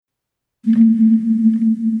Welcome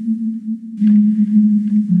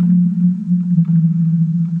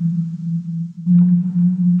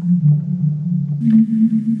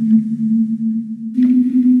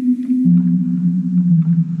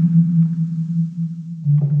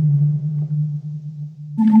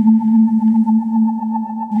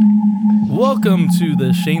to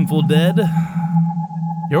The Shameful Dead,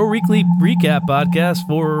 your weekly recap podcast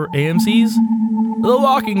for AMC's The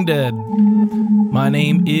Walking Dead. My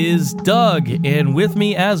name is Doug, and with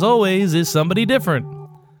me, as always, is somebody different.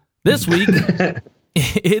 This week,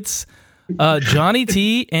 it's Johnny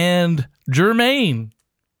T and Jermaine.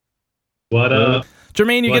 What up?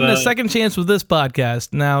 Jermaine, you're getting a second chance with this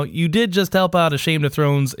podcast. Now, you did just help out Ashamed of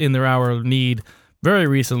Thrones in their hour of need very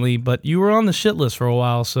recently, but you were on the shit list for a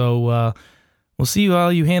while, so we'll see how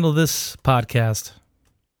you handle this podcast.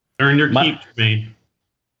 Earn your keep, Jermaine.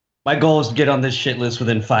 My goal is to get on this shit list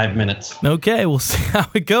within 5 minutes. Okay, we'll see how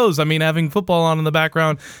it goes. I mean, having football on in the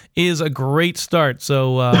background is a great start,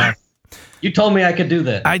 so... You told me I could do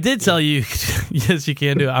that. I did tell you, yes, you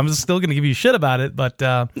can do it. I'm still going to give you shit about it, but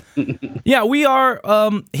yeah, we are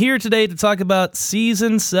here today to talk about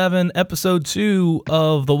Season 7, Episode 2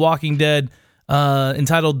 of The Walking Dead,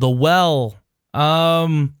 entitled The Well.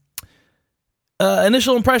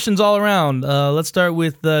 Initial impressions all around. Let's start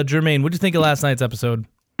with Jermaine. What did you think of last night's episode?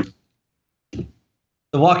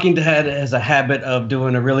 The Walking Dead has a habit of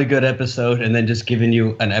doing a really good episode and then just giving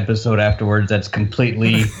you an episode afterwards that's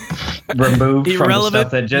completely removed from the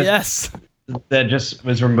stuff that just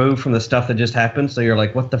was removed from the stuff that just happened. So you're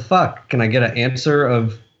like, what the fuck? Can I get an answer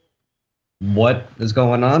of what is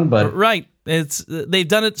going on? But right. They've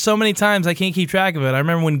done it so many times I can't keep track of it. I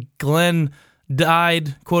remember when Glenn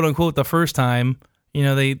died, quote unquote, the first time. You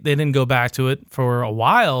know, they didn't go back to it for a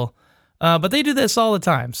while. But they do this all the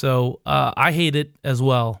time, so I hate it as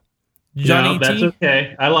well. Johnny, no, that's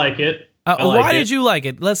okay. I like it. Why did you like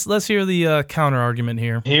it? Let's hear the counter argument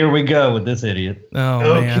here. Here we go with this idiot.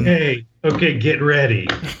 Oh man. Okay, get ready.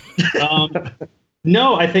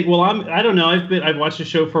 No, I think. Well, I don't know. I've watched the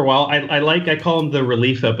show for a while. I call them the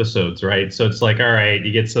relief episodes, right? So it's like, all right,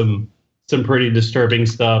 you get some pretty disturbing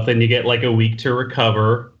stuff, then you get like a week to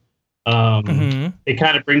recover. It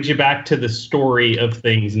kind of brings you back to the story of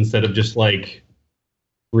things instead of just like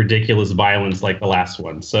ridiculous violence like the last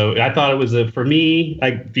one. So I thought it was for me,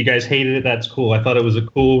 if you guys hated it, that's cool. I thought it was a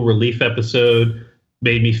cool relief episode.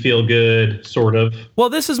 Made me feel good, sort of. Well,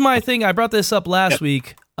 this is my thing. I brought this up last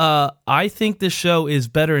week. I think this show is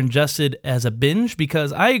better ingested as a binge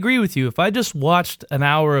because I agree with you. If I just watched an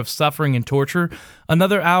hour of suffering and torture,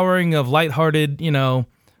 another houring of lighthearted,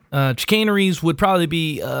 chicaneries would probably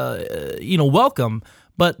be, welcome.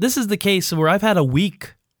 But this is the case where I've had a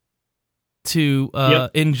week to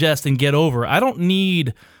ingest and get over. I don't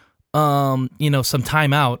need, some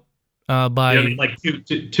time out. Like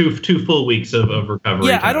two full weeks of recovery.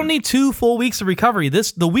 Yeah, I don't need 2 full weeks of recovery.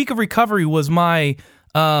 The week of recovery was my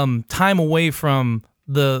time away from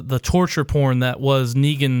the torture porn that was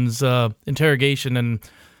Negan's interrogation and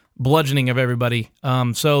bludgeoning of everybody.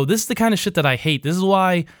 So this is the kind of shit that I hate. This is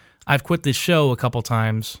why I've quit this show a couple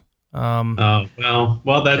times. Well,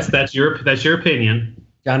 that's your opinion.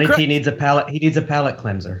 Johnny T needs a palate. He needs a palate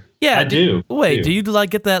cleanser. Yeah, I do. Wait, do you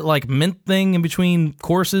get that like mint thing in between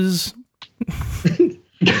courses? He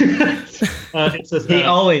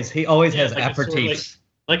always has like aperitifs.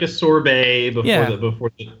 Like a sorbet before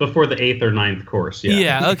the 8th or 9th course.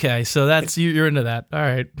 Yeah. Okay. So that's you're into that. All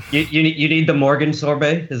right. You need the Morgan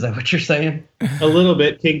sorbet. Is that what you're saying? A little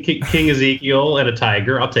bit. King Ezekiel and a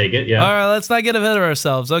tiger. I'll take it. Yeah. All right. Let's not get ahead of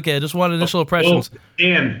ourselves. Okay. I just want initial impressions.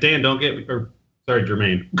 Dan, don't get. Sorry,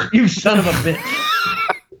 Jermaine. You son of a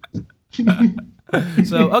bitch.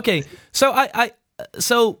 So okay.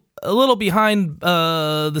 So a little behind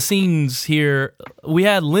the scenes here, we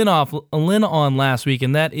had Lynn on last week,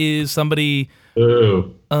 and that is somebody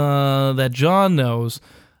that John knows.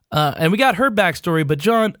 And we got her backstory, but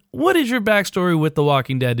John, what is your backstory with The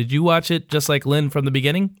Walking Dead? Did you watch it just like Lynn from the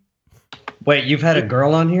beginning? Wait, you've had a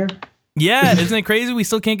girl on here? Yeah, isn't it crazy? We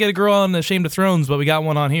still can't get a girl on Ashamed of Thrones, but we got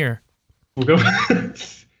one on here. We'll go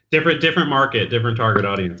different market, different target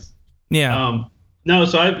audience. Yeah. No,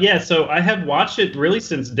 so I have watched it really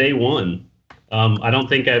since day one. I don't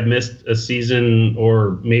think I've missed a season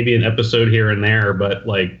or maybe an episode here and there, but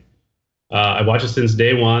I watched it since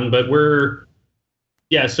day one. But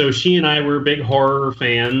so she and I were big horror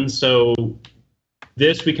fans. So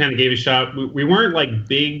this we kind of gave a shot. We weren't like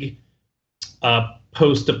big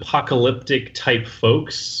post-apocalyptic type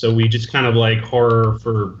folks, so we just kind of like horror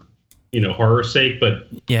for horror's sake. But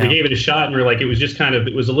we gave it a shot, and we're like, it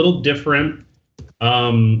was a little different.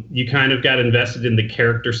 you kind of got invested in the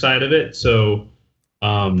character side of it. So,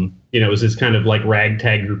 it was this kind of like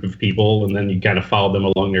ragtag group of people, and then you kind of followed them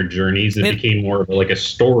along their journeys. It became more of like a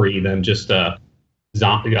story than just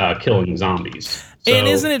killing zombies. So, and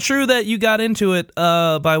isn't it true that you got into it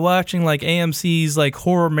by watching like AMC's like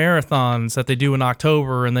horror marathons that they do in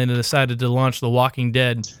October, and then they decided to launch The Walking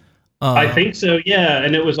Dead? I think so, yeah.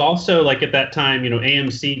 And it was also like at that time,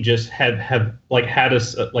 AMC just had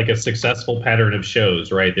a successful pattern of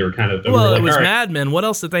shows, right? They were kind of it was Mad Men. What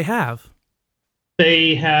else did they have?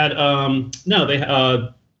 They had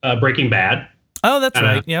Breaking Bad. Oh, that's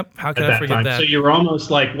right. Yep. How could I forget that? So you were almost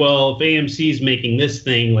like, well, if AMC's making this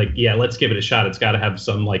thing, like, yeah, let's give it a shot. It's got to have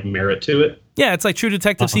some like merit to it. Yeah, it's like True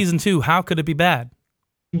Detective Season 2. How could it be bad?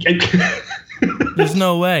 There's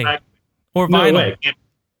no way. Or Vinyl. No way.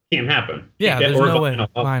 Can't happen. Yeah, there's no way.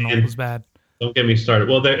 Vinyl was bad. Don't get me started.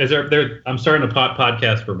 Well, I'm starting a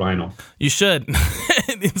podcast for Vinyl. You should,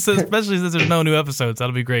 especially since there's no new episodes.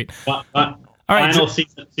 That'll be great. All right, Vinyl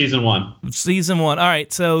season 1. Season 1. All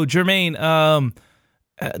right, so Jermaine,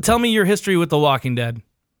 tell me your history with The Walking Dead.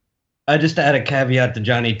 Just to add a caveat to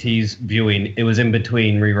Johnny T's viewing, it was in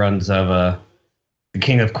between reruns of The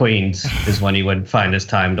King of Queens is when he would find his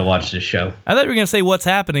time to watch this show. I thought you were going to say What's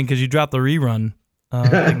Happening because you dropped the rerun.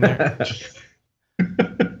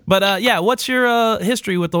 But yeah, what's your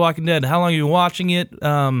history with The Walking Dead? How long have you been watching it?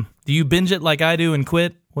 Do you binge it like I do and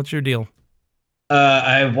quit? What's your deal?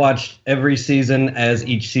 I've watched every season as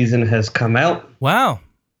each season has come out. Wow.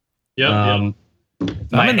 Yeah. I'm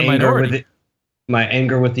in the minority. My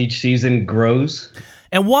anger with each season grows.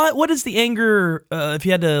 And what is the anger? If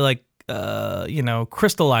you had to like,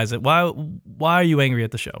 crystallize it, why are you angry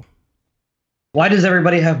at the show? Why does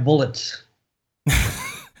everybody have bullets?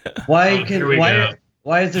 Why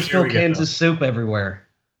is there still cans of soup everywhere?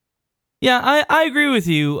 Yeah, I agree with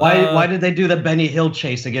you. Why did they do the Benny Hill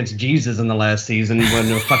chase against Jesus in the last season when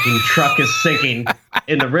the fucking truck is sinking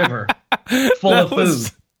in the river full of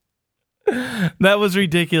food? That was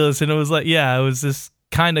ridiculous, and it was like, it was this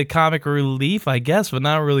kind of comic relief, I guess, but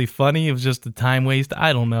not really funny. It was just a time waste.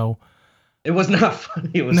 I don't know. It was not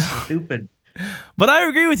funny. It was stupid. But I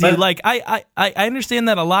agree with you. Like, I understand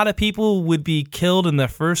that a lot of people would be killed in the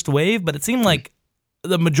first wave, but it seemed like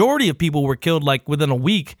the majority of people were killed like within a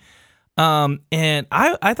week. And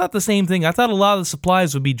I thought the same thing. I thought a lot of the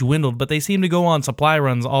supplies would be dwindled, but they seem to go on supply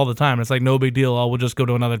runs all the time. It's like no big deal. Oh, we'll just go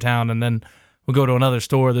to another town and then we'll go to another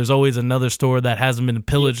store. There's always another store that hasn't been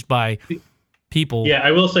pillaged by people. Yeah,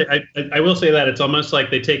 I will say that it's almost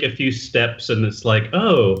like they take a few steps and it's like,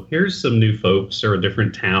 oh, here's some new folks or a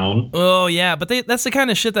different town. Oh yeah, but that's the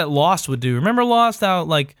kind of shit that Lost would do. Remember Lost? How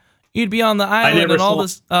like you'd be on the island and all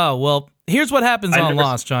this. Oh well, here's what happens on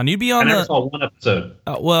Lost, John. You'd be on I never saw one episode.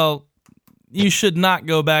 Well, you should not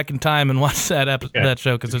go back in time and watch that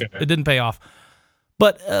show because it didn't pay off.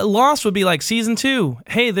 But Lost would be like season 2.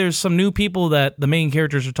 Hey, there's some new people that the main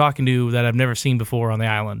characters are talking to that I've never seen before on the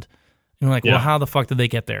island. And you're like, well, how the fuck did they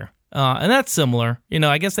get there? And that's similar.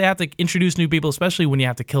 I guess they have to introduce new people, especially when you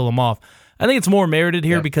have to kill them off. I think it's more merited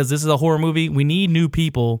here because this is a horror movie. We need new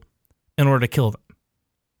people in order to kill them.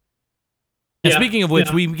 And speaking of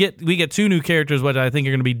which, we get 2 new characters, which I think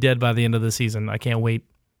are going to be dead by the end of the season. I can't wait.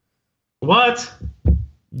 What?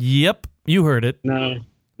 Yep, you heard it. No.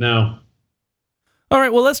 All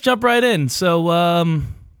right, well, let's jump right in. So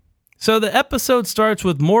the episode starts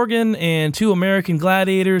with Morgan and 2 American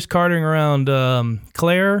gladiators carting around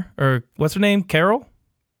Claire, or what's her name? Carol,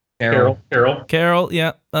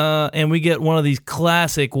 yeah. And we get one of these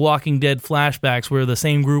classic Walking Dead flashbacks where the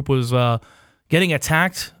same group was getting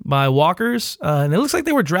attacked by walkers, and it looks like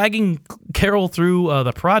they were dragging Carol through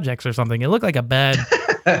the projects or something. It looked like a bad...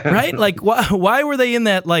 right? Like, why were they in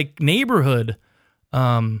that, like, neighborhood?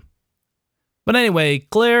 But anyway,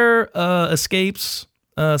 Claire escapes,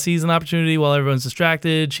 sees an opportunity while everyone's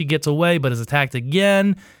distracted. She gets away, but is attacked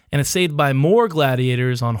again, and is saved by more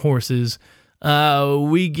gladiators on horses.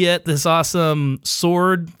 We get this awesome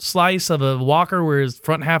sword slice of a walker where his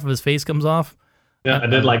front half of his face comes off. Yeah, I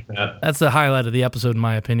did like that. That's the highlight of the episode, in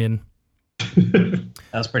my opinion.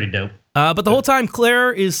 That's pretty dope. But the whole time,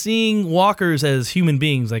 Claire is seeing walkers as human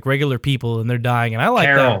beings, like regular people, and they're dying. And I like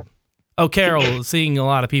that. Oh, Carol, seeing a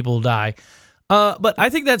lot of people die. But I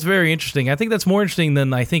think that's very interesting. I think that's more interesting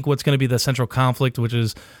than I think what's going to be the central conflict, which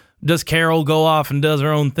is, does Carol go off and does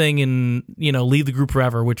her own thing and, leave the group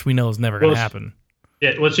forever, which we know is never going to happen.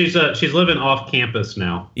 Yeah, well, she's living off campus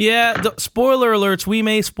now. Yeah, spoiler alerts. We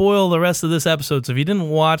may spoil the rest of this episode. So if you didn't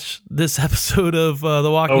watch this episode of The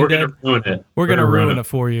Walking Dead, we're gonna ruin it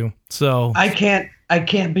for you. So I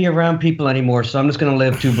can't be around people anymore. So I'm just gonna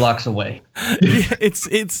live 2 blocks away.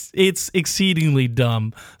 It's exceedingly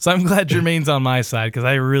dumb. So I'm glad Jermaine's on my side because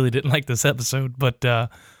I really didn't like this episode. But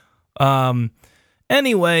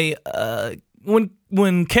anyway,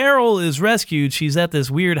 when Carol is rescued, she's at this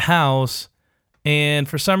weird house. And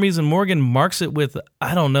for some reason, Morgan marks it with,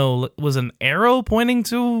 I don't know, was an arrow pointing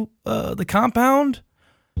to the compound?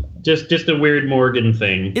 Just a weird Morgan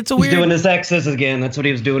thing. He's doing his X's again. That's what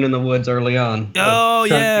he was doing in the woods early on. Oh,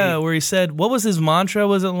 yeah, where he said, what was his mantra?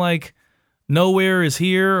 Was it like, nowhere is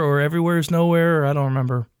here or everywhere is nowhere? Or I don't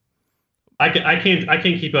remember. I can't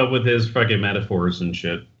keep up with his fucking metaphors and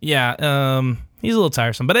shit. Yeah, he's a little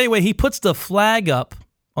tiresome. But anyway, he puts the flag up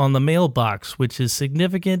on the mailbox, which is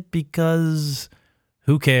significant because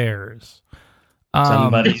who cares?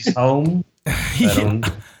 Somebody's home.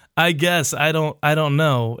 I guess I don't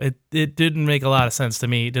know. It didn't make a lot of sense to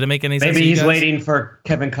me. Did it make any sense? Maybe he's waiting for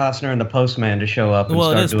Kevin Costner and the Postman to show up and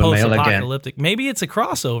start doing mail again. Maybe it's a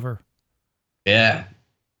crossover. Yeah.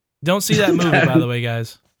 Don't see that movie, by the way,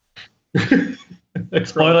 guys.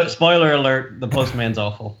 Spoiler alert, the Postman's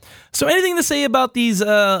awful. So anything to say about these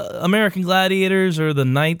American Gladiators or the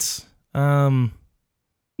Knights?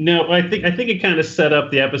 No, I think it kind of set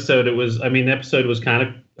up the episode. The episode was kind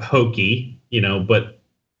of hokey, but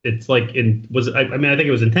it's like I think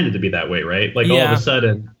it was intended to be that way, right? Like all of a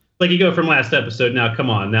sudden, like you go from last episode, now come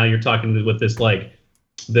on, now you're talking with this like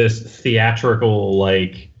this theatrical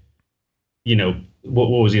like, what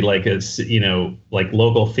was he like? Like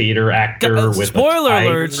local theater actor with spoiler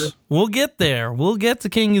alerts. We'll get there. We'll get to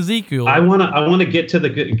King Ezekiel. I want to get to the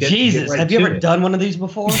good. Jesus, right, have you ever done one of these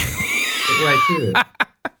before? Right to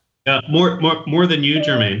it. More than you,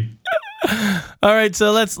 Jermaine. All right,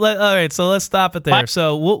 so let's stop it there. What?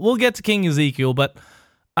 So we'll get to King Ezekiel, but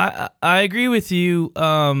I agree with you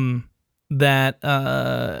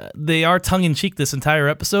that they are tongue-in-cheek this entire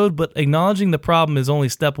episode, but acknowledging the problem is only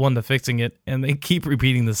step one to fixing it, and they keep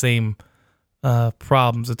repeating the same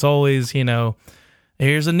problems. It's always,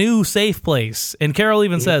 here's a new safe place, and Carol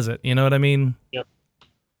even says it, you know what I mean? Yep.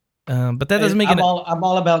 But that doesn't make it... I'm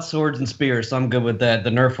all about swords and spears, so I'm good with that. The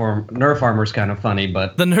Nerf armor's kind of funny,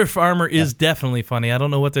 but... The Nerf armor is definitely funny. I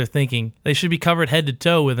don't know what they're thinking. They should be covered head to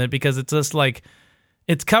toe with it, because it's just like...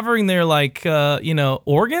 It's covering their,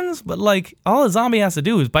 organs, but, all a zombie has to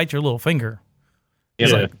do is bite your little finger. Yeah.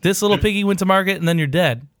 It's like, this little piggy went to market, and then you're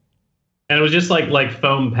dead. And it was just, like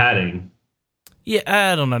foam padding. Yeah,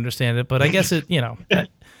 I don't understand it, but I guess it,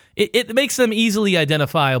 it makes them easily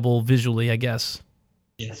identifiable visually, I guess.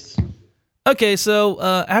 Yes. Okay, so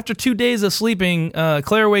after 2 days of sleeping,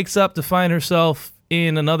 Claire wakes up to find herself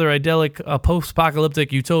in another idyllic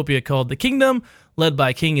post-apocalyptic utopia called The Kingdom, led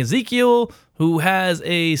by King Ezekiel, who has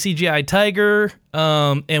a CGI tiger,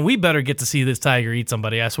 and we better get to see this tiger eat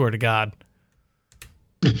somebody, I swear to God.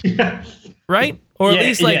 Right? Or at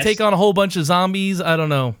least, take on a whole bunch of zombies, I don't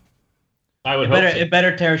know. I would hope so. It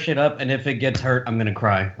better tear shit up, and if it gets hurt, I'm gonna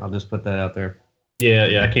cry. I'll just put that out there.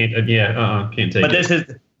 Yeah, I can't, can't take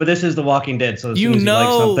it. But this is The Walking Dead, so as soon as you like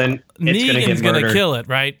something, it's gonna get murdered. Gonna kill it,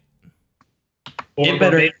 right? Or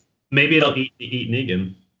maybe it'll eat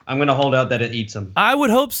Negan. I'm going to hold out that it eats him. I would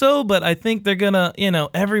hope so, but I think they're going to,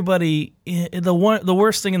 everybody, the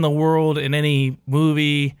worst thing in the world in any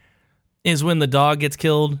movie is when the dog gets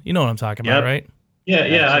killed. You know what I'm talking about, right?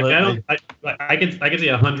 Yeah. I can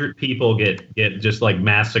see 100 people get just like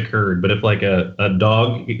massacred, but if like a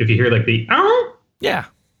dog, if you hear like the yeah,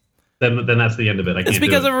 then that's the end of it. It's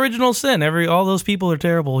because of original sin. All those people are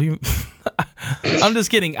terrible. I'm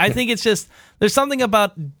just kidding. I think it's just there's something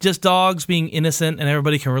about just dogs being innocent, and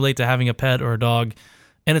everybody can relate to having a pet or a dog,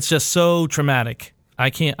 and it's just so traumatic.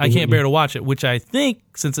 I can't bear to watch it. Which I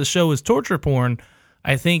think, since the show is torture porn,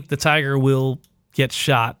 I think the tiger will get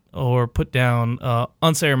shot or put down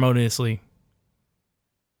unceremoniously.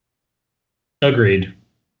 Agreed.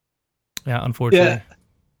 Yeah, unfortunately. Yeah.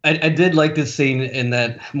 I did like this scene in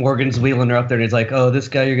that Morgan's wheeling her up there, and he's like, "Oh, this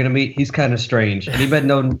guy you're gonna meet, he's kind of strange." And he made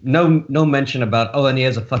no mention about, and he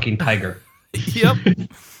has a fucking tiger. Yep.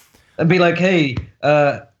 I'd be like, "Hey,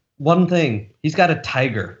 one thing, he's got a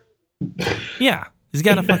tiger." Yeah, he's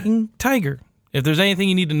got a fucking tiger. If there's anything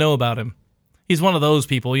you need to know about him, he's one of those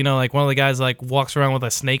people. Like one of the guys like walks around with a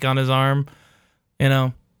snake on his arm.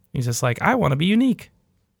 He's just like, I want to be unique.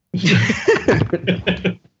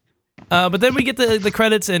 But then we get the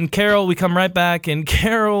credits, and Carol, we come right back, and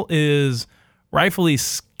Carol is rightfully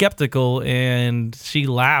skeptical, and she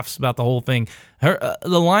laughs about the whole thing. Her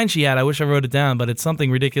the line she had, I wish I wrote it down, but it's something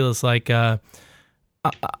ridiculous like, I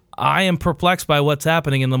am perplexed by what's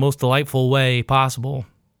happening in the most delightful way possible.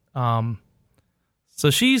 So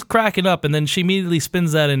she's cracking up, and then she immediately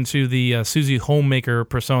spins that into the Susie Homemaker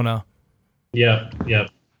persona. Yep.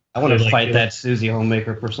 I want to fight that Susie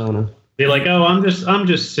Homemaker persona. Be like, oh, I'm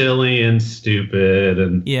just silly and stupid,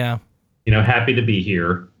 and happy to be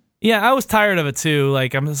here. Yeah, I was tired of it too.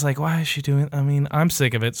 Like, I'm just like, why is she doing? I mean, I'm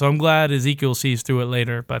sick of it. So I'm glad Ezekiel sees through it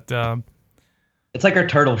later. But it's like her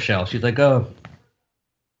turtle shell. She's like, oh,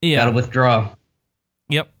 gotta withdraw.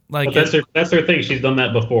 Yep, like that's her thing. She's done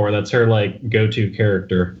that before. That's her like go-to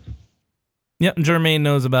character. Yep, Jermaine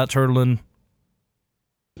knows about turtling.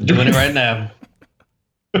 Doing it right now.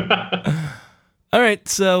 All right,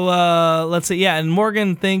 so let's see. Yeah, and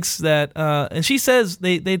Morgan thinks that, and she says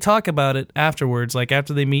they talk about it afterwards. Like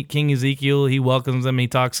after they meet King Ezekiel, he welcomes them. He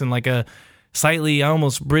talks in like a slightly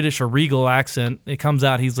almost British or regal accent. It comes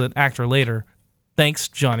out he's an actor later. Thanks,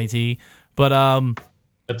 Johnny T. But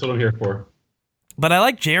that's what I'm here for. But I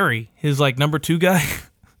like Jerry, his like number 2 guy.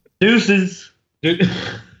 Deuces.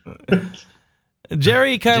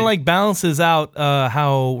 Jerry kind of like balances out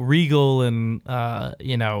how regal and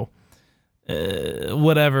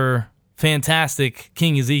whatever fantastic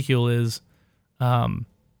King Ezekiel is,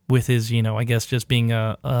 with his I guess just being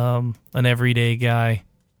an everyday guy,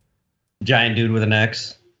 giant dude with an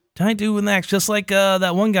axe, just like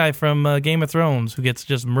that one guy from Game of Thrones who gets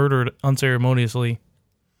just murdered unceremoniously.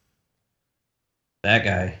 That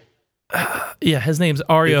guy. Yeah, his name's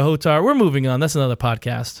Arya Hotar. We're moving on. That's another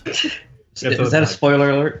podcast. Is that a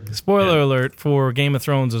spoiler alert? Spoiler alert for Game of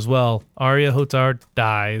Thrones as well. Arya Hotar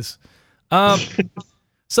dies.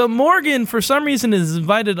 So Morgan, for some reason, is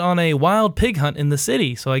invited on a wild pig hunt in the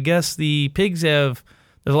city. So I guess the pigs there's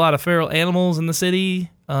a lot of feral animals in the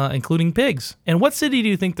city, including pigs. And what city do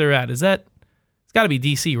you think they're at? It's got to be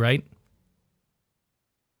DC, right?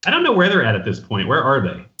 I don't know where they're at this point. Where are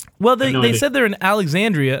they? Well, they said they're in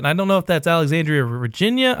Alexandria, and I don't know if that's Alexandria,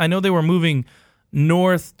 Virginia. I know they were moving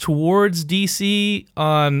north towards DC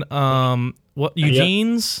on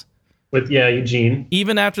Eugene's. Eugene.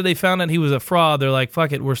 Even after they found out he was a fraud, they're like,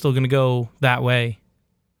 fuck it, we're still going to go that way.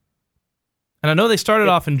 And I know they started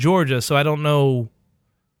off in Georgia, so I don't know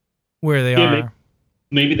where they are.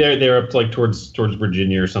 Maybe they're up to like towards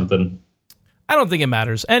Virginia or something. I don't think it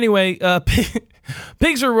matters. Anyway,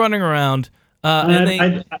 pigs are running around.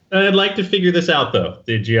 I'd like to figure this out, though.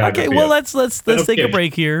 The geography. Okay, well, let's take a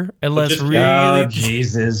break here and let's really. Oh,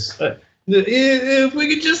 Jesus. If we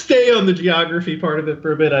could just stay on the geography part of it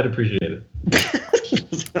for a bit, I'd appreciate it.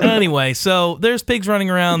 Anyway, so there's pigs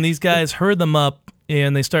running around. These guys herd them up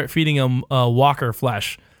and they start feeding them walker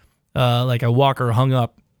flesh, like a walker hung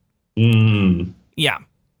up. Yeah,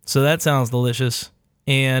 so that sounds delicious.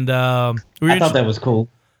 And I thought that was cool.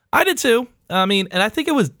 I did too. I mean, and I think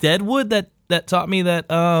it was Deadwood that taught me that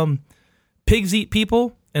pigs eat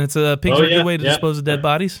people, and it's a pigs are a good way to dispose of dead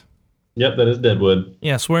bodies. Yep, that is Deadwood.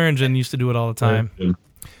 Yeah, Swearingen used to do it all the time.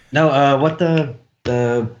 No, what the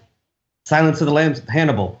Silence of the Lambs,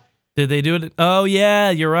 Hannibal. Did they do it? Oh yeah,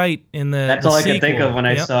 you're right. That's all sequel. I could think of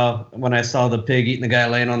when I saw the pig eating the guy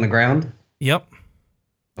laying on the ground. Yep.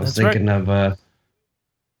 I was thinking of.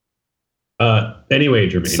 Anyway,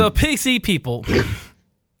 Jermaine. So pigs eat people.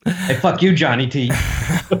 Hey, fuck you, Johnny T.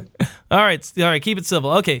 All right, keep it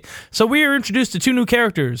civil. Okay, so we are introduced to 2 new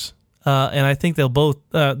characters, and I think they'll both,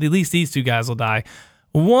 at least these 2 guys will die.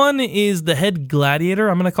 One is the head gladiator,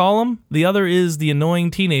 I'm going to call him. The other is the annoying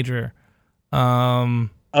teenager. Oh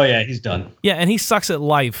yeah, he's done. Yeah, and he sucks at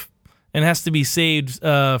life and has to be saved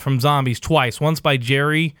from zombies twice. Once by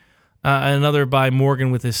Jerry, and another by Morgan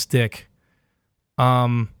with his stick.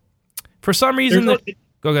 For some reason,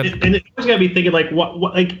 go ahead. And it's got to be thinking like, what,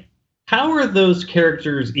 like, how are those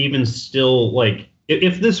characters even still like?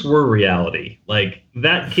 If this were reality, like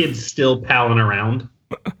that kid's still palling around.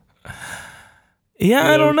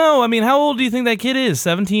 Yeah, I don't know. I mean, how old do you think that kid is?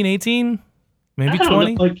 17, 18? Maybe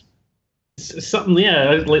 20? Like something,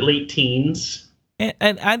 late teens.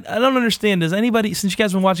 And I don't understand. Does anybody, since you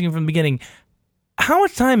guys have been watching it from the beginning, how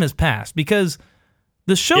much time has passed? Because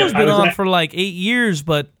the show's been on for like 8 years,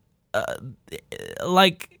 but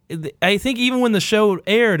like I think even when the show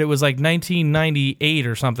aired, it was like 1998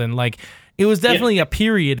 or something. Like it was definitely a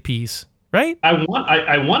period piece, right? I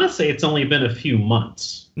want to say it's only been a few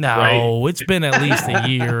months. No, right? It's been at least a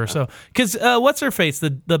year or so. Because what's her face?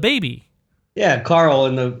 The baby. Yeah, Carl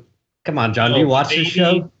and the. Come on, John. Do you watch this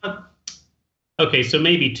show? Okay, so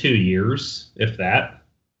maybe 2 years, if that.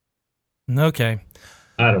 Okay.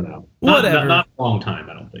 I don't know. Whatever. Not a long time,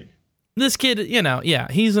 I don't think. This kid,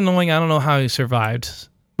 he's annoying. I don't know how he survived,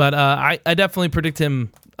 but I definitely predict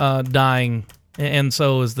him dying, and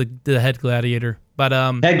so is the head gladiator. But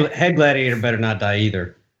head gladiator better not die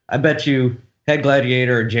either. I bet you head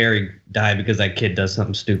gladiator or Jerry die because that kid does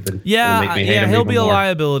something stupid. Yeah, he'll be a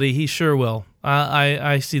liability. He sure will.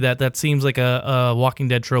 I see that. That seems like a Walking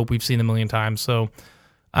Dead trope we've seen a million times. So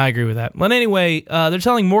I agree with that. But anyway, they're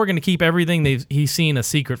telling Morgan to keep everything he's seen a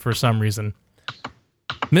secret for some reason.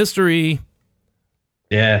 Mystery.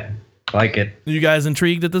 Yeah, like it. You guys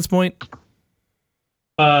intrigued at this point?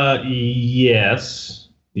 Yes,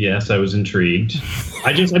 I was intrigued.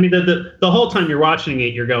 The whole time you're watching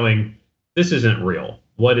it, you're going, "This isn't real.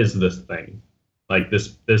 What is this thing? Like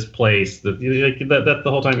this place? That's the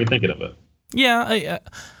whole time you're thinking of it." Yeah,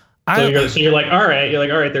 so you're like, all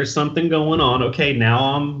right. There's something going on. Okay,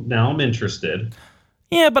 now I'm interested.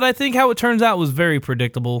 Yeah, but I think how it turns out was very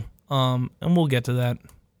predictable. And we'll get to that.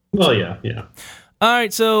 Well, yeah. All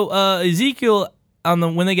right, so Ezekiel,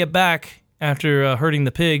 when they get back after hurting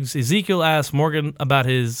the pigs, Ezekiel asks Morgan about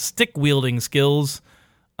his stick-wielding skills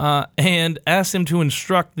and asks him to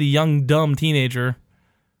instruct the young, dumb teenager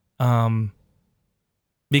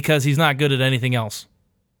because he's not good at anything else.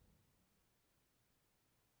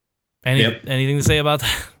 Anything to say about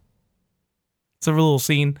that? It's a little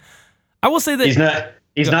scene. I will say that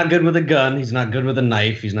he's not good with a gun. He's not good with a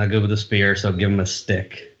knife. He's not good with a spear. So give him a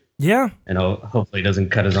stick. Yeah, and hopefully he doesn't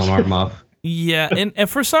cut his own arm off. Yeah, and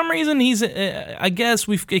for some reason he's. I guess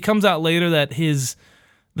it comes out later that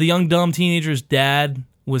the young dumb teenager's dad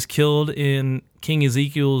was killed in King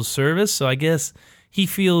Ezekiel's service. So I guess he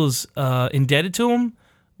feels indebted to him.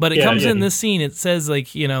 But it comes in this scene. It says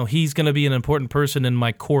he's going to be an important person in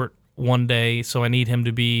my court one day, so I need him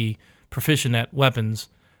to be proficient at weapons.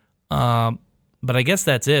 But I guess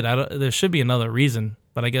that's it. There should be another reason.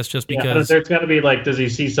 But I guess just because there's got to be does he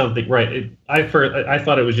see something? Right. I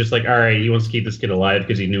thought it was just all right, he wants to keep this kid alive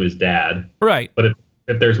because he knew his dad. Right. But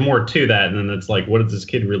if there's more to that, then it's what does this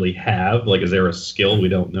kid really have? Is there a skill we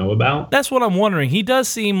don't know about? That's what I'm wondering. He does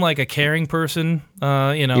seem like a caring person.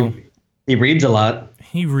 He reads a lot.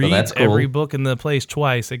 He reads every book in the place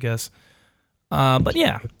twice, I guess. But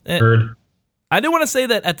yeah. Heard. I do want to say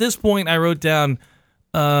that at this point I wrote down,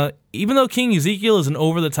 even though King Ezekiel is an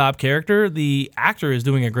over-the-top character, the actor is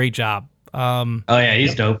doing a great job.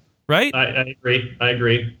 He's dope. Right? I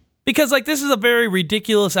agree. Because this is a very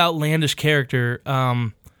ridiculous, outlandish character,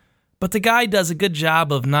 but the guy does a good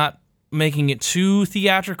job of not making it too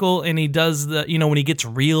theatrical, and he does when he gets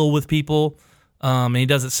real with people, and he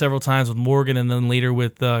does it several times with Morgan and then later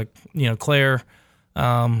with, Claire.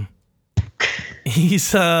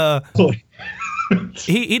 He's...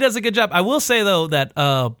 He does a good job. I will say, though, that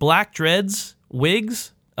Black Dread's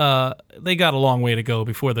wigs, they got a long way to go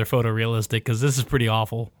before they're photorealistic, because this is pretty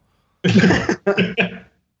awful.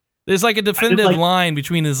 There's a definitive line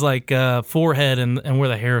between his forehead and where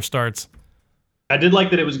the hair starts. I did like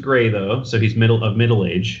that it was gray, though, so he's of middle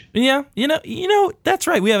age. Yeah, that's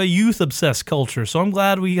right. We have a youth-obsessed culture, so I'm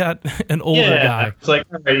glad we got an older guy. It's all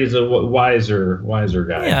right, he's a wiser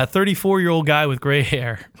guy. Yeah, a 34-year-old guy with gray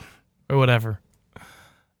hair, or whatever.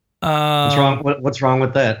 What's wrong? What's wrong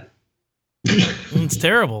with that? It's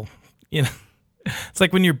terrible. It's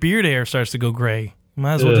like when your beard hair starts to go gray. You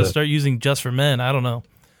might as well just start using Just for Men. I don't know.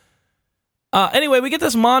 Anyway, we get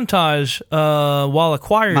this montage while a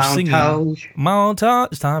choir is singing.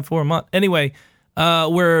 Montage. Time for a montage. Anyway,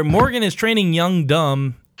 where Morgan is training young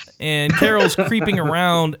dumb, and Carol's creeping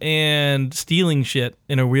around and stealing shit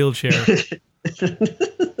in a wheelchair.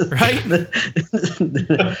 Right?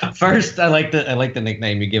 First, I like the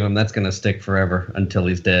nickname you give him. That's gonna stick forever until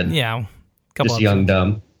he's dead. Yeah, just young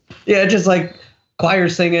dumb. Yeah, just choir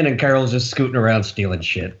singing and Carol's just scooting around stealing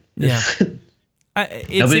shit. Yeah,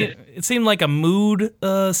 it seemed like a mood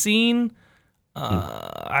scene.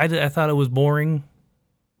 I thought it was boring.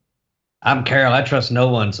 I'm Carol. I trust no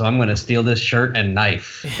one, so I'm going to steal this shirt and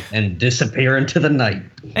knife and disappear into the night.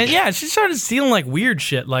 And yeah, she started stealing weird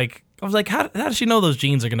shit. I was like, how does she know those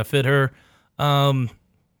jeans are going to fit her? I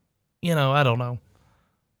don't know.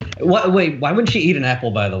 Wait, why wouldn't she eat an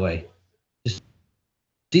apple, by the way? Just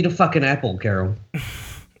eat a fucking apple, Carol.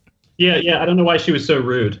 Yeah, I don't know why she was so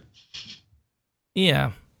rude.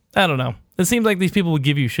 Yeah, I don't know. It seems like these people would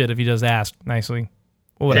give you shit if you just asked nicely.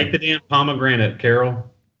 Take the damn pomegranate,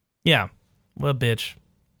 Carol. Yeah, what a bitch.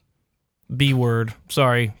 B word.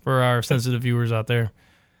 Sorry for our sensitive viewers out there.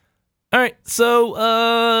 All right,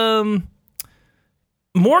 so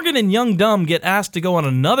Morgan and Young Dumb get asked to go on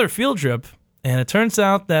another field trip, and it turns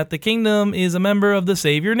out that the kingdom is a member of the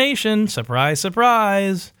Savior Nation. Surprise,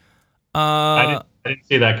 surprise. I I didn't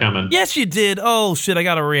see that coming. Yes, you did. Oh shit, I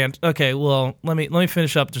got a rant. Okay, well, let me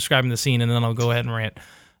finish up describing the scene, and then I'll go ahead and rant.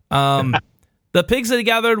 The pigs that he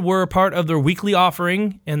gathered were part of their weekly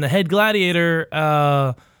offering, and the head gladiator,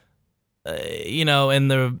 and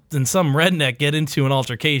some redneck get into an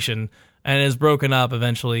altercation and is broken up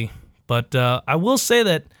eventually. But I will say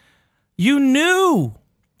that you knew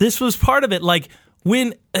this was part of it. Like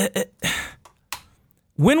when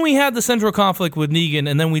we had the central conflict with Negan,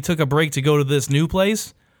 and then we took a break to go to this new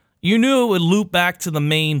place, you knew it would loop back to the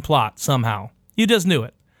main plot somehow. You just knew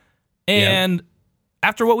it. And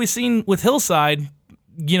after what we've seen with Hillside,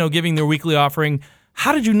 giving their weekly offering,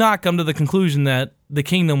 how did you not come to the conclusion that the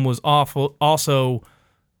Kingdom was also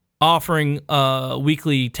offering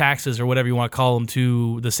weekly taxes or whatever you want to call them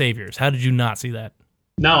to the Saviors? How did you not see that?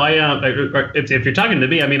 No, if you're talking to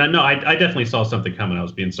me, I mean, I definitely saw something coming. I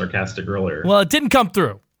was being sarcastic earlier. Well, it didn't come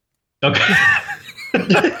through. Okay.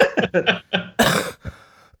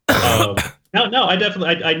 No, I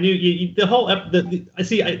definitely, I knew the whole, I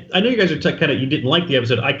know you guys are you didn't like the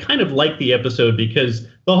episode. I kind of liked the episode because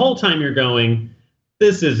the whole time you're going,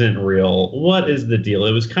 this isn't real. What is the deal?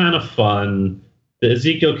 It was kind of fun. The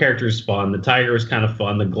Ezekiel character is fun. The tiger was kind of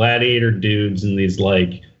fun. The gladiator dudes and these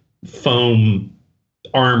like foam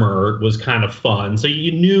armor was kind of fun. So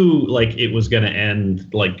you knew like it was going to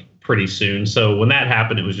end like pretty soon. So when that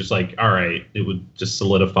happened, it was just like, all right, it would just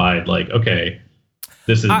solidified like, okay,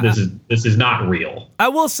 this is not real. I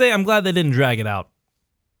will say I'm glad they didn't drag it out.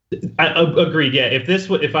 I agreed. Yeah, if we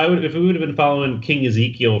would have been following King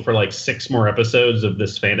Ezekiel for like 6 more episodes of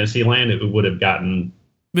this fantasy land, it would have gotten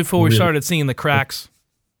before we started seeing the cracks.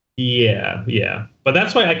 Yeah. But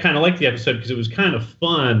that's why I kind of liked the episode, because it was kind of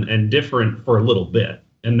fun and different for a little bit,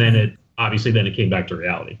 and then it came back to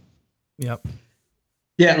reality. Yep.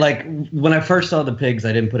 Yeah, like when I first saw the pigs,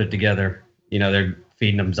 I didn't put it together. They're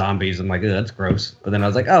feeding them zombies. I'm like, that's gross. But then I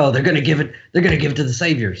was like, oh, they're gonna give it to the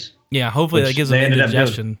Saviors. Yeah, hopefully that gives them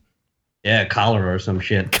indigestion. Yeah, cholera or some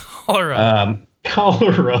shit. Cholera.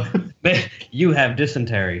 Cholera. You have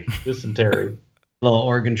dysentery. Dysentery. Little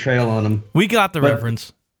Oregon Trail on them. We got the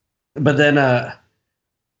reference. But then I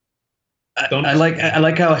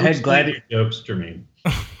like how head gladiator jokes, Jermaine.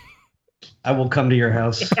 I will come to your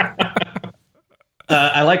house.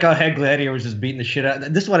 I like how head gladiator was just beating the shit out.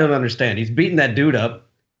 This is what I don't understand. He's beating that dude up,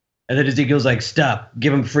 and then Ezekiel's like, "Stop!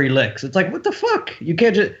 Give him free licks." It's like, what the fuck? You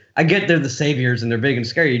can't just. I get they're the Saviors and they're big and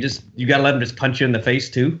scary. You gotta let them just punch you in the face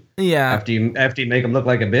too. Yeah. After you make them look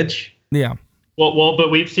like a bitch. Yeah. Well, but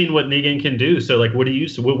we've seen what Negan can do. So, like, what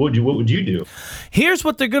would you do? Here's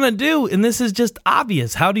what they're gonna do, and this is just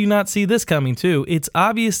obvious. How do you not see this coming too? It's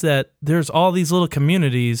obvious that there's all these little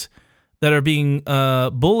communities that are being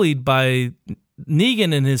bullied by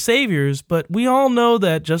Negan and his Saviors, but we all know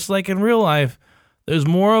that just like in real life, there's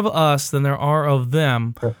more of us than there are of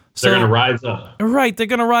them. They're going to rise up. Right, they're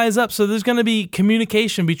going to rise up. So there's going to be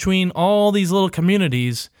communication between all these little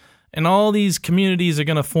communities, and all these communities are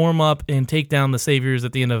going to form up and take down the Saviors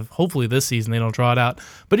at the end of, hopefully this season, they don't draw it out.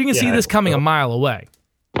 But you can see this coming a mile away.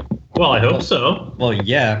 Well, I hope so. Well,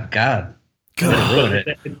 yeah, God.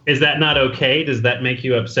 Is that not okay? Does that make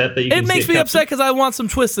you upset that you? It makes me upset because I want some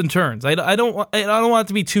twists and turns. I don't want it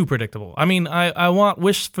to be too predictable. I mean, I want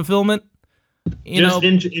wish fulfillment.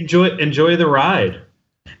 Enjoy the ride.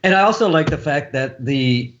 And I also like the fact that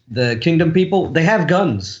the Kingdom people, they have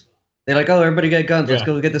guns. They're like, oh, everybody get guns. Let's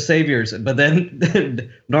go get the Saviors. But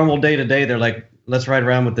then normal day to day, they're like, let's ride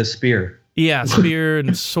around with this spear. Yeah, spear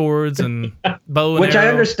and swords and bow and which arrow. I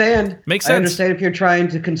understand. Makes sense. I understand if you're trying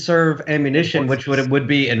to conserve ammunition, which would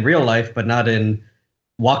be in real life, but not in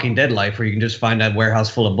Walking Dead life, where you can just find a warehouse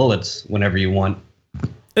full of bullets whenever you want.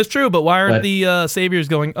 It's true, but why aren't the Saviors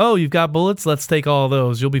going, oh, you've got bullets? Let's take all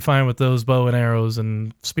those. You'll be fine with those bow and arrows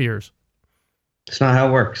and spears. It's not how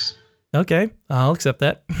it works. Okay, I'll accept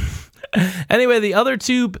that. Anyway, the other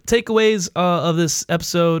two takeaways of this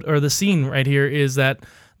episode, or the scene right here, is that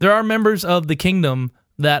there are members of the Kingdom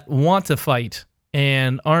that want to fight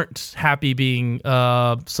and aren't happy being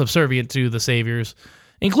subservient to the Saviors,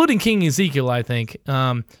 including King Ezekiel, I think.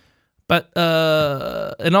 But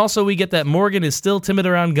and also we get that Morgan is still timid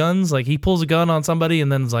around guns. Like, he pulls a gun on somebody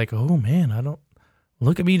and then is like, oh man, I don't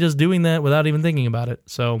look at me just doing that without even thinking about it.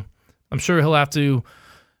 So I'm sure he'll have to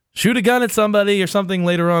shoot a gun at somebody or something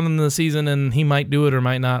later on in the season, and he might do it or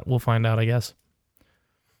might not. We'll find out, I guess.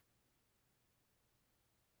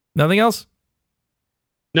 Nothing else?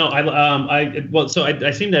 No,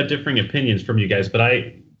 I seem to have differing opinions from you guys, but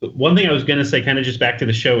one thing I was going to say, kind of just back to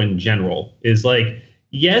the show in general, is like,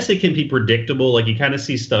 yes, it can be predictable. Like, you kind of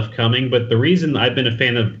see stuff coming, but the reason I've been a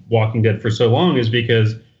fan of Walking Dead for so long is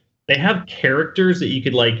because they have characters that you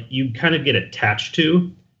could like you kind of get attached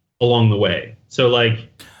to along the way. So like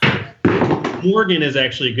Morgan is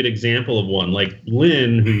actually a good example of one. Like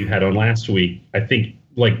Lynn, who you had on last week, I think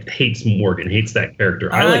like hates Morgan, hates that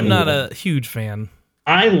character. I'm not a huge fan.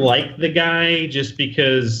 I like the guy just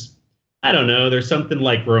because I don't know. There's something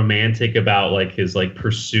like romantic about like his like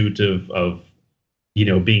pursuit of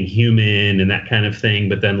being human and that kind of thing,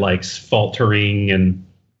 but then like faltering and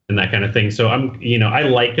that kind of thing. So I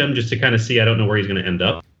like him just to kind of see. I don't know where he's going to end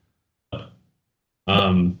up.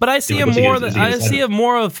 But I see him more. I see him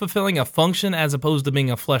more of fulfilling a function as opposed to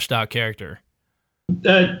being a fleshed out character.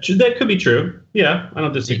 That could be true. Yeah, I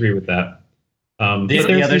don't disagree with that.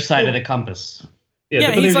 The other side of the compass.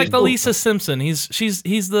 Yeah, he's like the Lisa Simpson. He's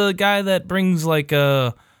the guy that brings like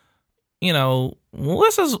this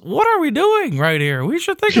is what are we doing right here? We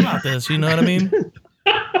should think about this. You know what I mean?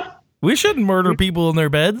 We shouldn't murder people in their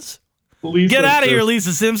beds. Get out of here,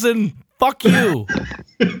 Lisa Simpson. Fuck you.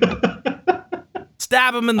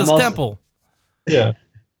 Stab him in the temple. Yeah,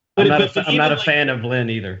 I'm not a fan of Lynn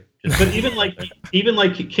either. But even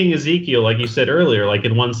like King Ezekiel, like you said earlier, like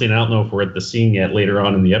in one scene, I don't know if we're at the scene yet later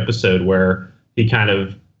on in the episode where he kind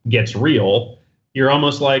of gets real. You're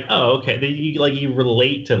almost like, oh, okay. You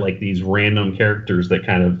relate to like these random characters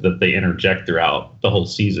that they interject throughout the whole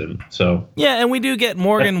season. So yeah, and we do get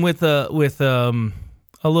Morgan with a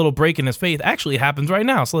little break in his faith. Actually, happens right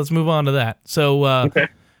now. So let's move on to that. So okay.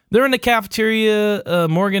 They're in the cafeteria,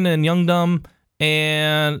 Morgan and Young Dumb,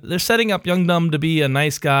 and they're setting up Young Dumb to be a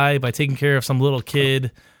nice guy by taking care of some little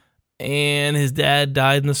kid. And his dad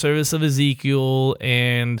died in the service of Ezekiel,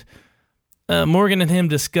 and Morgan and him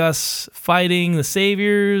discuss fighting the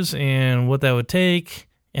saviors and what that would take,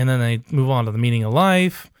 and then they move on to the meaning of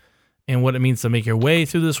life and what it means to make your way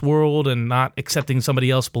through this world and not accepting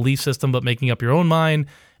somebody else's belief system but making up your own mind.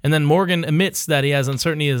 And then Morgan admits that he has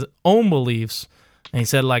uncertainty in his own beliefs, and he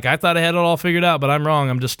said, like, I thought I had it all figured out, but I'm wrong.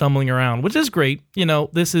 I'm just stumbling around, which is great.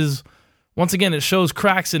 This is, once again, it shows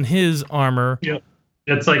cracks in his armor. Yep.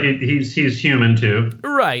 It's like he's human too.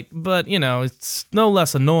 Right, but, it's no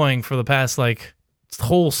less annoying for the past,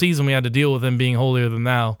 whole season we had to deal with him being holier than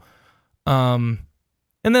thou. And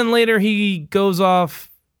then later he goes off,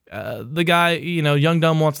 the guy, Young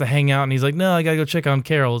Dumb wants to hang out, and he's like, no, I gotta go check on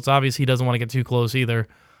Carol. It's obvious he doesn't want to get too close either.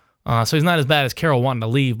 So he's not as bad as Carol wanting to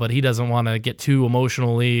leave, but he doesn't want to get too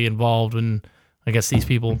emotionally involved in, I guess, these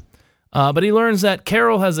people. But he learns that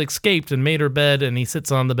Carol has escaped and made her bed, and he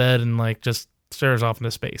sits on the bed and, just stares off into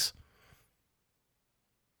space.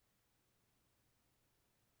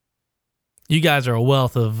 You guys are a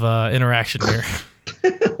wealth of interaction here.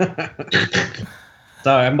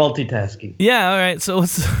 Sorry, I'm multitasking. Yeah, all right. So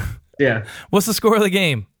what's the score of the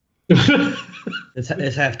game? It's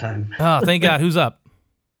halftime. Oh, thank God. Who's up?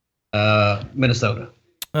 Minnesota.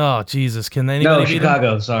 Oh, Jesus. Can anybody beat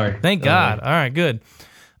Chicago, them? Sorry. Thank God. All right, good.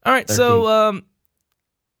 All right, 13. So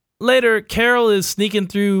later, Carol is sneaking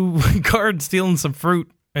through garden stealing some fruit,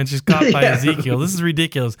 and she's caught by Ezekiel. This is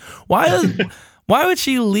ridiculous. Why would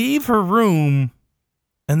she leave her room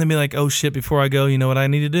and then be like, oh, shit, before I go, you know what I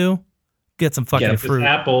need to do? Get some fucking fruit.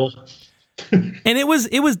 Apple. And it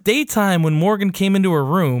was daytime when Morgan came into her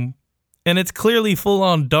room, and it's clearly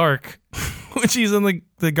full-on dark when she's in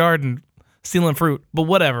the garden stealing fruit. But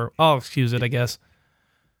whatever. I'll excuse it, I guess.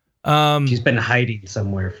 She's been hiding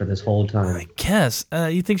somewhere for this whole time. I guess.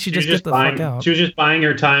 You think she just get the fuck out? She was just buying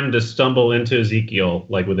her time to stumble into Ezekiel,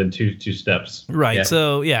 within two steps. Right. Yeah.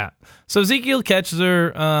 So, yeah. So Ezekiel catches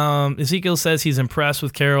her. Ezekiel says he's impressed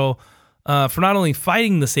with Carol for not only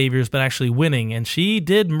fighting the saviors, but actually winning. And she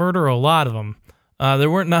did murder a lot of them.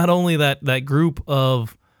 There weren't not only that group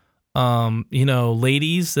of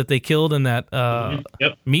ladies that they killed in that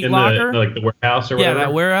meat locker. The warehouse or whatever. Yeah,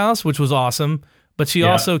 that warehouse, which was awesome. But she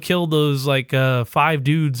also killed those 5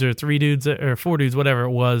 dudes or 3 dudes or 4 dudes, whatever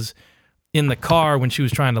it was, in the car when she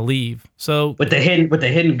was trying to leave. So with the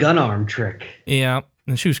hidden gun arm trick. Yeah,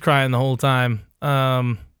 and she was crying the whole time.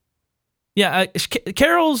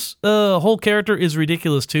 Carol's whole character is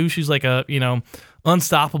ridiculous too. She's like a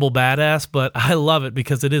unstoppable badass, but I love it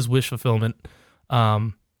because it is wish fulfillment.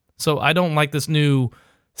 So I don't like this new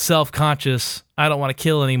self-conscious, I don't want to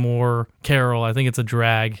kill anymore Carol. I think it's a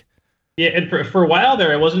drag. Yeah, and for a while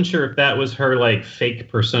there, I wasn't sure if that was her fake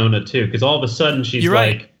persona too, because all of a sudden she's You're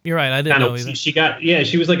right. I didn't know either.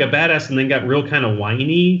 She was like a badass, and then got real kind of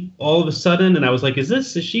whiny all of a sudden, and I was like, is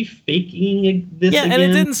she faking this? Yeah, again? And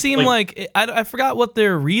it didn't seem I forgot what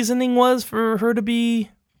their reasoning was for her to be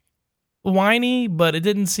whiny, but it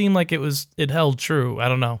didn't seem like it held true. I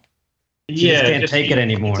don't know. She just can't take it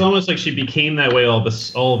anymore. It's almost like she became that way all of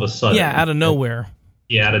a sudden. Yeah, out of nowhere.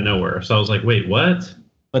 Yeah, out of nowhere. So I was like, wait, what?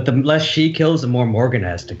 But the less she kills, the more Morgan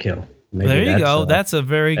has to kill. Maybe there you go. That's a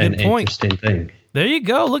very good point. Interesting thing. There you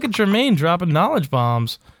go. Look at Jermaine dropping knowledge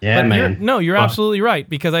bombs. Yeah, man. You're absolutely right,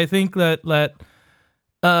 because I think that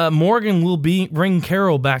Morgan will bring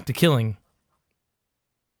Carol back to killing.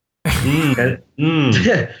 Because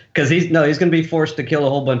he's going to be forced to kill a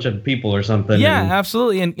whole bunch of people or something. Yeah,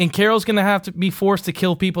 absolutely. And Carol's going to have to be forced to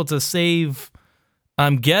kill people to save,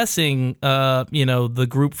 I'm guessing, the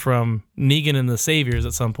group from Negan and the Saviors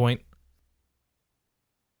at some point.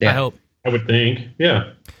 Yeah. I hope. I would think.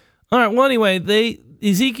 Yeah. All right. Well, anyway,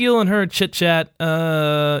 Ezekiel and her chit chat.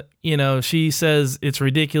 She says it's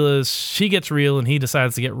ridiculous. She gets real, and he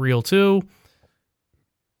decides to get real too.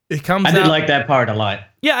 It comes. I did like that part a lot.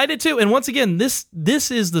 Yeah, I did too. And once again, this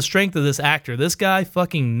is the strength of this actor. This guy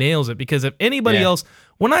fucking nails it. Because if anybody else,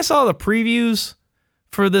 when I saw the previews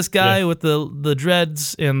for this guy with the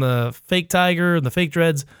dreads and the fake tiger and the fake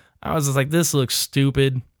dreads, I was just like, this looks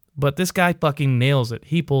stupid. But this guy fucking nails it.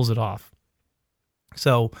 He pulls it off.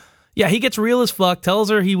 So, yeah, he gets real as fuck. Tells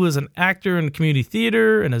her he was an actor in community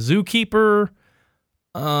theater and a zookeeper.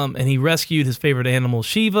 And he rescued his favorite animal,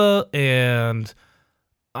 Shiva, and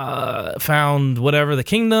found whatever the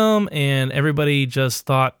kingdom. And everybody just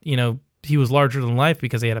thought, he was larger than life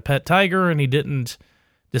because he had a pet tiger, and he didn't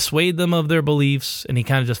dissuade them of their beliefs. And he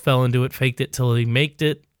kind of just fell into it, faked it till he made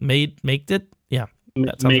it. Yeah.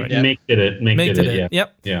 That sounds right. Make it. Yeah.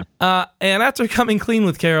 Yep. Yeah. And after coming clean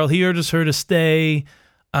with Carol, he urges her to stay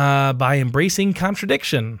by embracing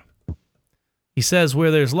contradiction. He says, where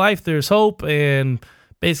there's life, there's hope, and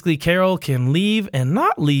basically Carol can leave and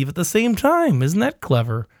not leave at the same time. Isn't that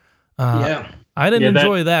clever? I didn't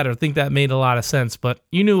enjoy that or think that made a lot of sense, but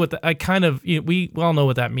you knew what we all know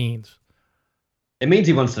what that means. It means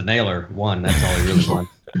he wants to nail her. That's all he really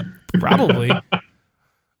wants. Probably.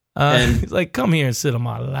 And he's like, come here and sit on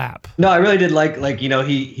my lap. No, I really did like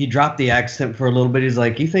he dropped the accent for a little bit. He's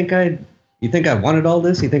like, you think I wanted all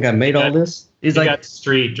this? You think I made all this? He got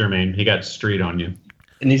street, Jermaine. He got street on you.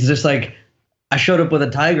 And he's just like, I showed up with a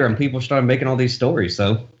tiger and people started making all these stories,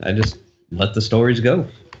 so I just let the stories go.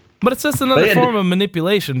 But it's just another form of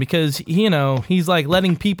manipulation because, he's like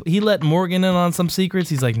letting people, he let Morgan in on some secrets.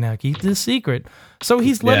 He's like, now keep this secret. So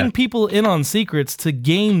he's letting people in on secrets to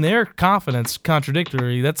gain their confidence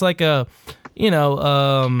contradictory. That's like a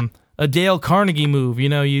Dale Carnegie move,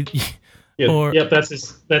 that's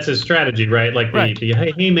his strategy, right? Like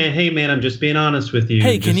the hey man, I'm just being honest with you.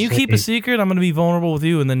 Hey, can you keep a secret? I'm going to be vulnerable with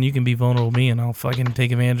you, and then you can be vulnerable with me, and I'll fucking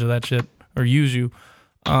take advantage of that shit or use you.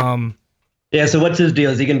 Yeah, so what's his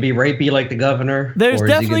deal? Is he going to be rapey like the governor? There's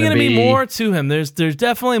definitely going to be more to him. There's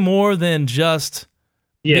definitely more than just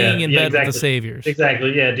being in bed with the Saviors.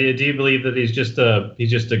 Exactly. Yeah. Do you believe that he's just a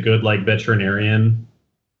good like veterinarian,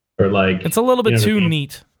 or like it's a little bit too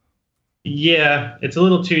neat? Yeah, it's a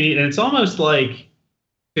little too neat, and it's almost like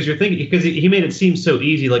because you're thinking because he made it seem so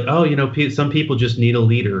easy, like some people just need a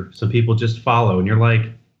leader, some people just follow, and you're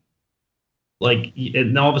like,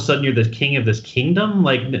 and all of a sudden you're the king of this kingdom,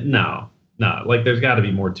 like no. No, like there's got to be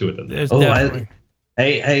more to it than that.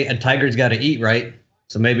 Hey, a tiger's got to eat, right?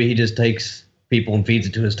 So maybe he just takes people and feeds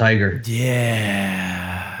it to his tiger.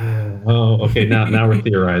 Yeah. Oh, okay. Now we're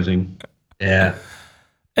theorizing. Yeah.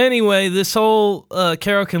 Anyway, this whole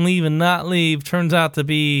Carol can leave and not leave turns out to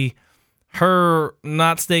be her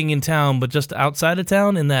not staying in town, but just outside of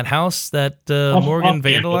town in that house that Morgan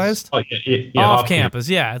vandalized. Oh, yeah, off campus.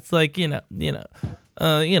 Yeah, it's like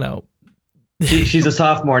She's a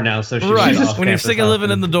sophomore now, so she's right. When you're sick of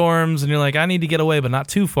living in the dorms and you're like, I need to get away, but not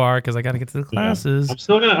too far because I got to get to the classes. I'm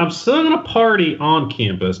still gonna party on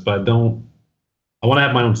campus, but I want to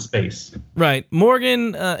have my own space. Right.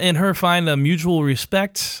 Morgan and her find a mutual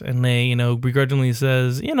respect, and they, begrudgingly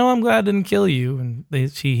says, I'm glad I didn't kill you, and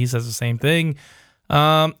he says the same thing.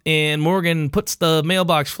 And Morgan puts the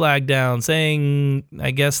mailbox flag down, saying,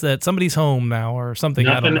 I guess that somebody's home now or something.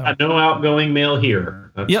 Nothing, I don't know. No outgoing mail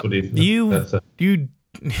here. That's what you. I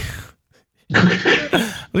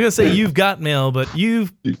was gonna say you've got mail, but you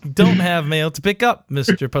don't have mail to pick up,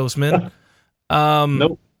 Mr. Postman.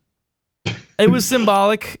 Nope. It was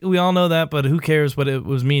symbolic. We all know that, but who cares what it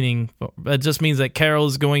was meaning? It just means that Carol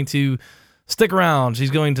is going to stick around.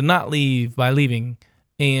 She's going to not leave by leaving,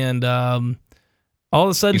 and all of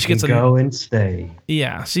a sudden, she gets go and stay.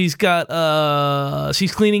 Yeah, she's got.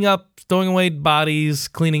 She's cleaning up, throwing away bodies,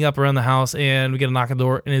 cleaning up around the house, and we get a knock on the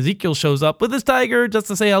door. And Ezekiel shows up with his tiger just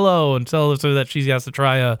to say hello and tell her that she has to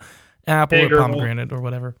try a apple or pomegranate or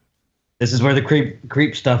whatever. This is where the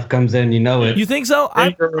creep stuff comes in. You know it. You think so?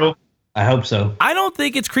 I hope so. I don't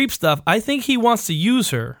think it's creep stuff. I think he wants to use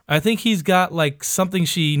her. I think he's got like something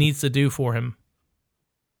she needs to do for him.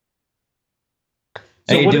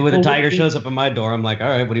 Hey, dude, when the tiger shows up at my door, I'm like, all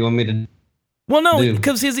right, what do you want me to do? Well, no,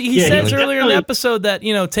 because he says earlier in the episode that,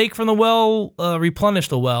 take from the well, replenish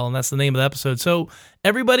the well, and that's the name of the episode. So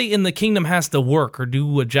everybody in the kingdom has to work or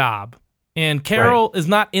do a job. And Carol is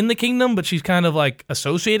not in the kingdom, but she's kind of like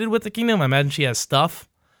associated with the kingdom. I imagine she has stuff.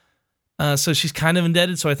 So she's kind of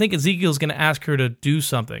indebted. So I think Ezekiel's going to ask her to do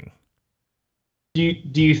something. Do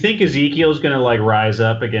you think Ezekiel's going to like rise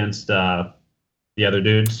up against the other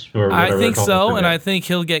dudes? Or I think so, and I think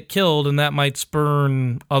he'll get killed, and that might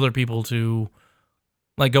spurn other people to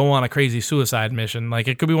like go on a crazy suicide mission. Like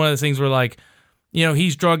it could be one of those things where like,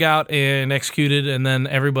 he's drug out and executed, and then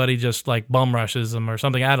everybody just like bum rushes him or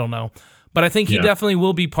something. I don't know. But I think he definitely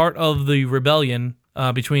will be part of the rebellion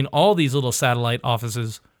between all these little satellite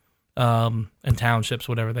offices and townships,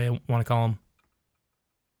 whatever they want to call them.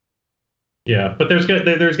 Yeah, but there's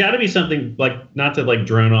got to be something, like, not to like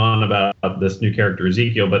drone on about this new character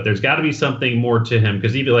Ezekiel, but there's got to be something more to him,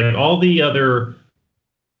 because even like all the other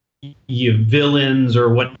villains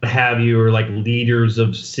or what have you, or like leaders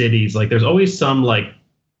of cities, like there's always some like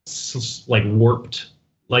warped,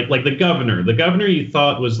 like the governor. The governor you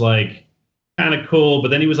thought was like kind of cool, but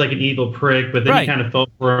then he was like an evil prick. But then you kind of felt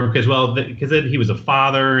for him because then he was a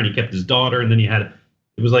father and he kept his daughter, and then it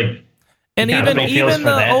was like. And even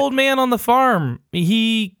the old man on the farm,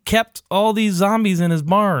 he kept all these zombies in his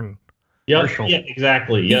barn. Yep. Yeah,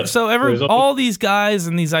 exactly. Yep. So all these guys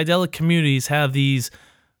in these idyllic communities have these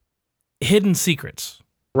hidden secrets.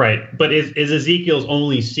 Right. But is Ezekiel's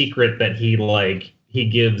only secret that he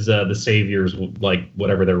gives the saviors like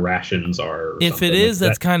whatever their rations are? If it is,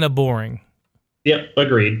 that's kind of boring. Yep.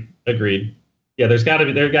 Agreed. Yeah, there's got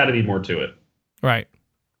to be more to it. Right.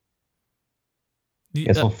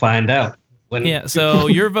 Guess we'll find out. So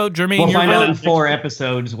your vote, Jermaine. We'll find out in 4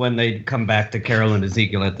 episodes when they come back to Carol and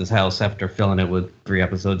Ezekiel at this house after filling it with 3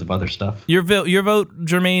 episodes of other stuff. Your vote,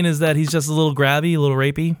 Jermaine, is that he's just a little grabby, a little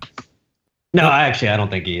rapey? No, I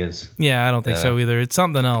don't think he is. Yeah, I don't think so either. It's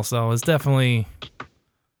something else, though. It's definitely...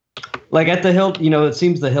 Like at the hill, it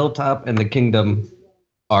seems the Hilltop and the Kingdom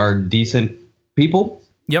are decent people.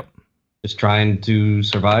 Yep. Just trying to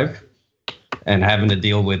survive. And having to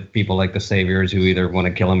deal with people like the Saviors who either want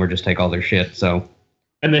to kill him or just take all their shit. So,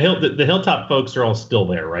 and the Hilltop folks are all still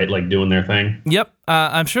there, right? Like doing their thing. Yep,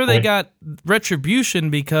 I'm sure they got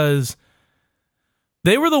retribution because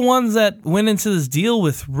they were the ones that went into this deal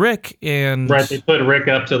with Rick, and they put Rick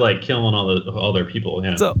up to like killing all their people.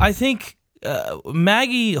 Yeah. So I think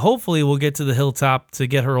Maggie hopefully will get to the Hilltop to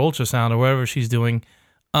get her ultrasound or whatever she's doing.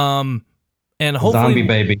 And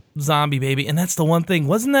hopefully zombie baby. And that's the one thing.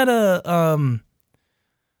 Wasn't that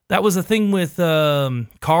that was a thing with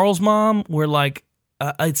Carl's mom where like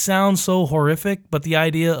it sounds so horrific, but the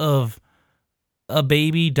idea of a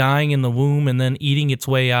baby dying in the womb and then eating its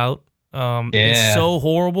way out is so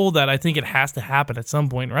horrible that I think it has to happen at some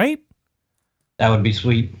point, right? That would be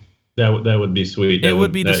sweet. That would be sweet. It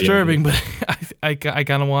would be disturbing, but I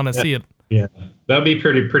kind of want to see it. Yeah, that would be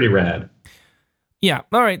pretty rad. Yeah.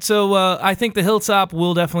 All right. So I think the Hilltop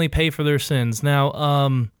will definitely pay for their sins. Now,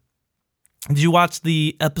 did you watch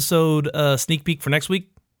the episode sneak peek for next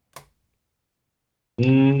week?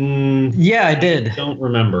 Yeah, I did. I don't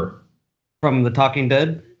remember. From The Talking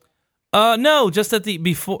Dead? No, just at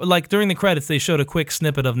during the credits, they showed a quick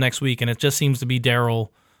snippet of next week, and it just seems to be Daryl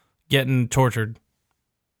getting tortured.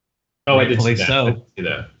 Oh, I did see that. I did see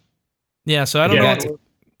that. Yeah. So I don't know.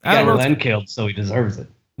 I don't know. Len killed, so he deserves it.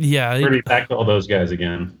 Yeah, pretty back to all those guys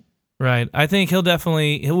again. Right. I think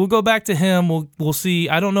we'll go back to him. We'll see.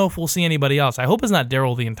 I don't know if we'll see anybody else. I hope it's not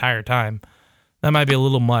Daryl the entire time. That might be a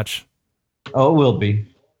little much. Oh, it will be.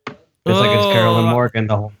 It's like it's Carol and Morgan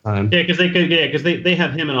the whole time. Yeah, because they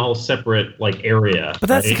have him in a whole separate like area. But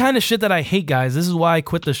that's the kind of shit that I hate, guys. This is why I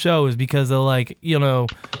quit the show, is because they're like,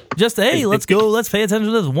 just let's pay attention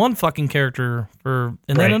to this one fucking character and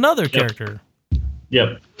then another character.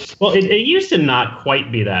 Yep. Well, it used to not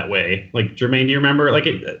quite be that way. Like, Jermaine, do you remember? Like,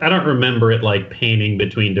 I don't remember it like painting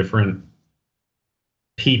between different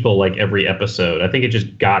people like every episode. I think it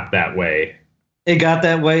just got that way. It got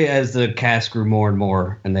that way as the cast grew more and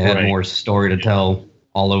more, and they had more story to tell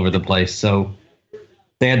all over the place. So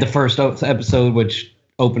they had the first episode, which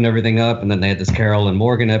opened everything up, and then they had this Carol and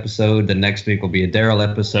Morgan episode. The next week will be a Daryl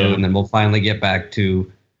episode, and then we'll finally get back to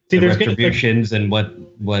the retributions and what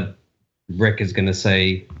Rick is going to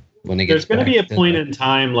say when he gets back. There's going to be a point in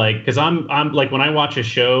time, like, because I'm like, when I watch a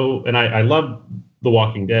show, and I love The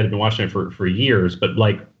Walking Dead, I've been watching it for years, but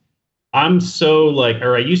like, I'm so like,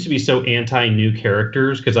 or I used to be so anti new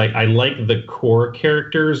characters because I like the core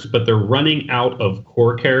characters, but they're running out of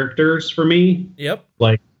core characters for me. Yep.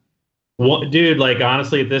 Like Dude, like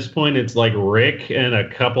honestly, at this point, it's like Rick and a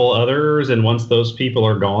couple others, and once those people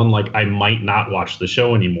are gone, like I might not watch the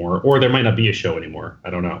show anymore, or there might not be a show anymore. I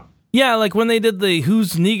don't know. Yeah, like when they did the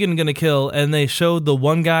Who's Negan Gonna Kill, and they showed the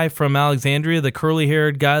one guy from Alexandria, the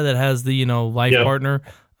curly-haired guy that has the life partner.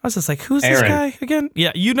 I was just like, who's Aaron. This guy again?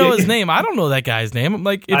 Yeah, you know his name. I don't know that guy's name. I'm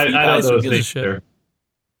like, if he dies, who gives a shit? There.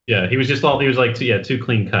 Yeah, he was like too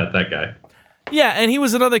clean cut, that guy. Yeah, and he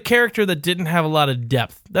was another character that didn't have a lot of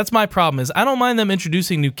depth. That's my problem. Is I don't mind them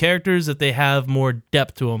introducing new characters if they have more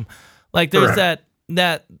depth to them. Like there's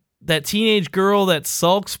that teenage girl that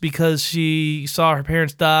sulks because she saw her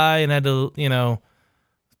parents die and had to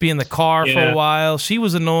be in the car for a while. She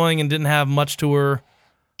was annoying and didn't have much to her.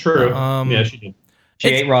 True. Yeah, she did. She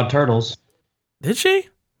ate raw turtles. Did she?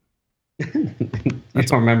 I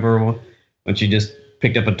don't remember when she just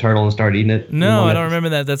picked up a turtle and started eating it. No, I don't remember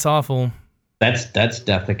that. That's awful. That's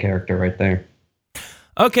death of character right there.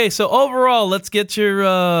 Okay, so overall, let's get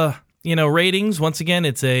your ratings. Once again,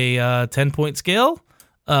 it's a 10-point scale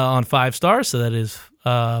on 5 stars, so that is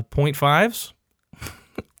 0.5s.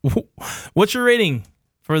 What's your rating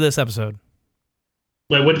for this episode?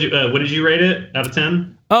 Wait, what did you rate it out of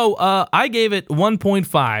 10? Oh, I gave it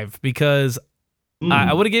 1.5 because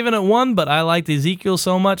I would have given it 1, but I liked Ezekiel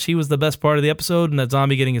so much. He was the best part of the episode, and that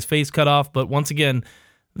zombie getting his face cut off. But once again,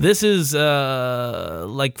 this is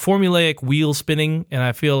like formulaic wheel spinning, and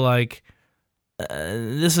I feel like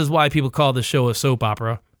this is why people call this show a soap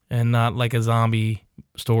opera and not like a zombie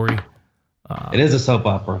story. It is a soap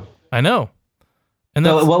opera. I know. And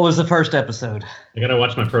so what was the first episode? I gotta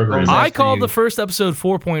watch my program. I called the first episode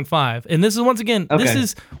 4.5, and this is once again,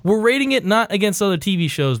 we're rating it not against other TV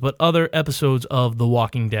shows, but other episodes of The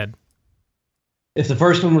Walking Dead. If the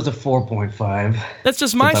first one was a 4.5, that's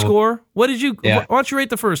just my score. What did you? Yeah. Why don't you rate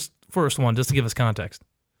the first one just to give us context?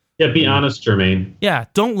 Yeah, be honest, Jermaine. Yeah,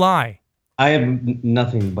 don't lie. I am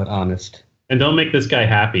nothing but honest. And don't make this guy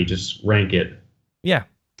happy. Just rank it. Yeah.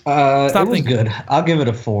 It was good. I'll give it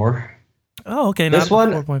a 4. Oh, okay. This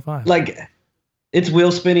one, 4.5. Like, it's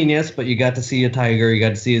wheel spinning, yes, but you got to see a tiger. You got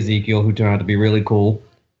to see Ezekiel, who turned out to be really cool.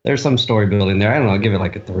 There's some story building there. I don't know. I'll give it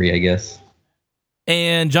like a 3, I guess.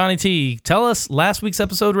 And Johnny T, tell us last week's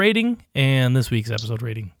episode rating and this week's episode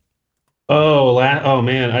rating. Oh,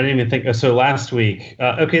 man, I didn't even think. So last week,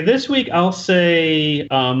 okay, this week I'll say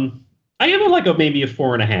I give it like maybe a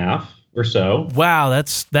 4.5 or so. Wow,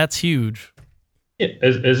 that's huge. Yeah,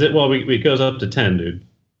 is it? Well, it goes up to 10, dude.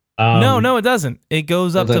 No, it doesn't. It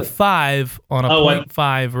goes up to 5 on a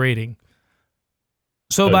 0.5 rating.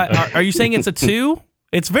 So, are you saying it's a 2?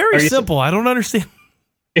 It's very simple. I don't understand.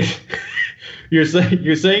 You're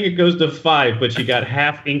saying it goes to 5, but you got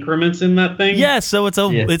half increments in that thing? Yeah, so it's a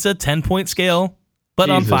 10-point scale, but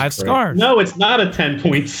Jesus on 5 Christ. Stars. No, it's not a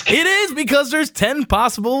 10-point scale. It is because there's 10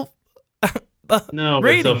 possible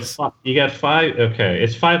ratings. You got 5. Okay,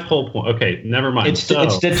 it's 5 whole points. Okay, never mind. It's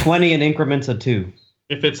to 20 in increments of 2.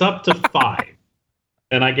 If it's up to 5,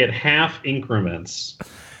 and I get half increments,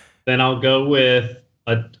 then I'll go with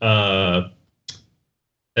a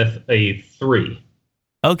 3.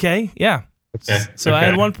 Okay, yeah. Okay. So I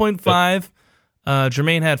had 1.5.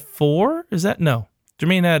 Jermaine had 4. Is that no?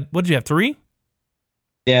 Jermaine had, what did you have? 3?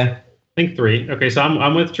 Yeah, I think 3. Okay, so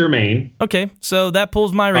I'm with Jermaine. Okay, so that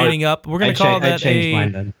pulls my rating up. We're gonna call that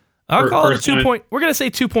mine then. I'll call it a 2 point. We're gonna say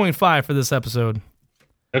 2.5 for this episode.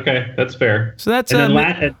 Okay, that's fair. So that's and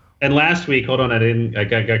last week. Hold on, I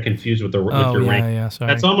got confused with your rank. Yeah,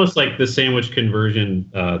 sorry. That's almost like the sandwich conversion.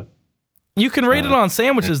 You can rate it on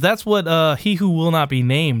sandwiches. That's what He Who Will Not Be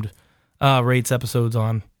Named rates episodes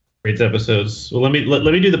on. Rates episodes. Well, let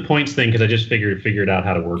me do the points thing because I just figured out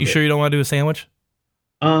how to work. You sure you don't want to do a sandwich?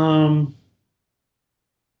 I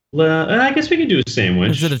guess we can do a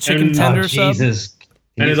sandwich. Is it a chicken tender sub? Jesus,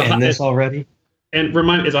 can you end this already? And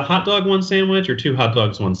is a hot dog one sandwich or 2 hot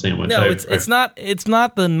dogs one sandwich? No, it's not. It's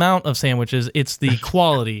not the amount of sandwiches. It's the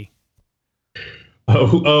quality.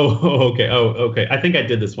 Okay. I think I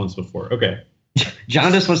did this once before. Okay.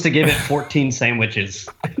 John just wants to give it 14 sandwiches.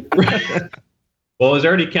 Well, is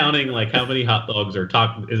already counting like how many hot dogs are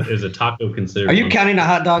is a taco considered? Are you counting a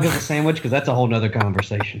hot dog as a sandwich? Because that's a whole nother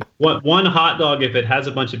conversation. One hot dog, if it has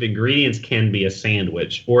a bunch of ingredients, can be a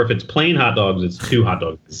sandwich, or if it's plain hot dogs, it's 2 hot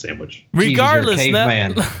dogs as a sandwich.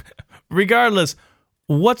 Regardless,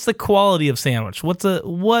 what's the quality of sandwich?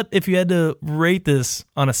 What if you had to rate this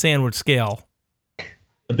on a sandwich scale?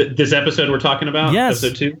 This episode we're talking about, yes.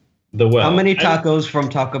 Episode 2. How many tacos from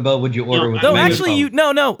Taco Bell would you order with? No, actually,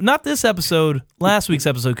 not this episode. Last week's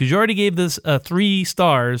episode, because you already gave this 3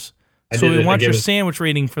 stars. So we want your sandwich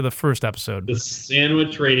rating for the first episode. The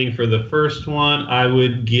sandwich rating for the first one, I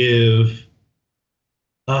would give.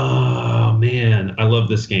 Oh man, I love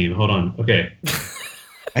this game. Hold on. Okay.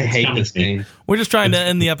 I hate this game. We're just trying to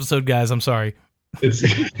end the episode, guys. I'm sorry. It's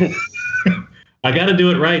I got to do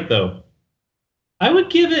it right though. I would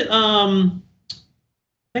give it I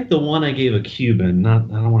think the one I gave a Cuban. I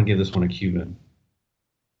don't want to give this one a Cuban.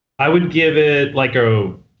 I would give it like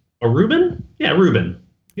a Reuben? Yeah, Reuben.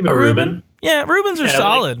 Give it a Reuben. Yeah, Reubens are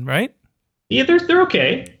solid, right? Yeah, they're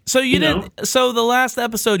okay. So you didn't. So the last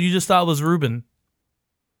episode you just thought was Reuben.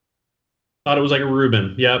 Thought it was like a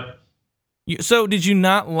Reuben. Yep. So did you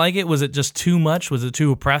not like it? Was it just too much? Was it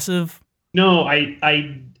too oppressive? No, I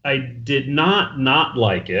did not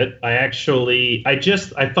like it. I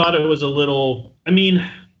thought it was a little. I mean,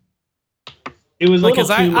 it was like, a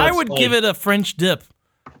little too much. I would give it a French dip.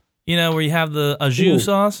 You know, where you have the au jus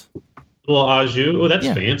sauce. A little au jus. Oh, that's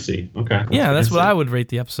fancy. Okay. That's what I would rate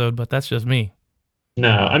the episode, but that's just me. No,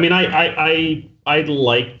 I mean, I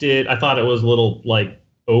liked it. I thought it was a little like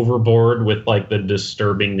overboard with like the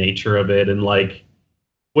disturbing nature of it, and like,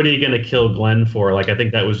 what are you going to kill Glenn for? Like, I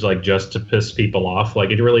think that was like just to piss people off.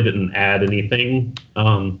 Like, it really didn't add anything.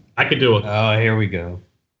 I could do it. Oh, here we go.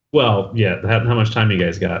 Well, yeah. How much time you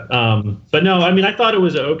guys got? But no, I mean, I thought it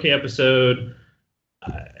was an okay episode.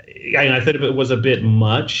 I thought it was a bit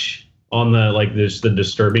much on the like the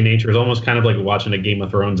disturbing nature. It's almost kind of like watching a Game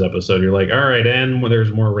of Thrones episode. You're like, all right, and when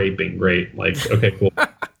there's more raping, great. Like, okay, cool.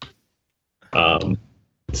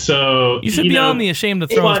 So you should be on the Ashamed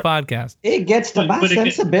of Thrones podcast. It gets to my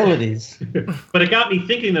sensibilities. But it got me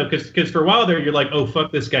thinking though, because for a while there you're like, oh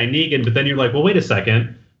fuck this guy Negan, but then you're like, well wait a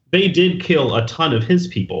second, they did kill a ton of his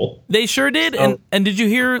people. They sure did. And did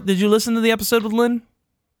you listen to the episode with Lynn?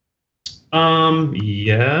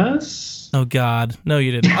 Yes. Oh God, no,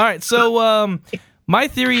 you didn't. All right, so my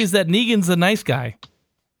theory is that Negan's a nice guy.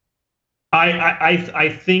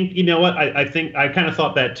 I think you know what I think I kind of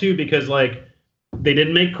thought that too, because like they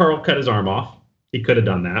didn't make Carl cut his arm off. He could have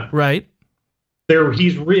done that, right?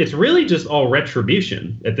 It's really just all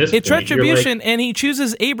retribution at this point. It's retribution, like, and he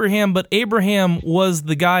chooses Abraham, but Abraham was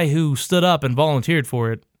the guy who stood up and volunteered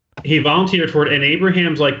for it. He volunteered for it, and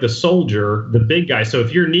Abraham's like the soldier, the big guy. So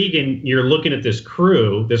if you're Negan, you're looking at this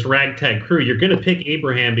crew, this ragtag crew, you're going to pick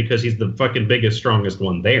Abraham because he's the fucking biggest, strongest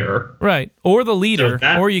one there. Right. Or the leader,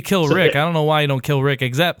 or you kill Rick. I don't know why you don't kill Rick,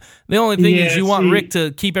 except the only thing is you want Rick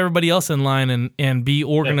to keep everybody else in line and be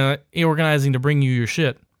organizing to bring you your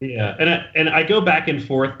shit. Yeah, and I go back and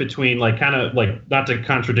forth between like kind of like, not to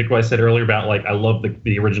contradict what I said earlier about like I love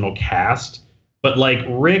the original cast, but like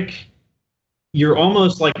Rick, you're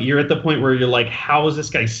almost like you're at the point where you're like, how is this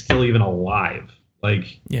guy still even alive?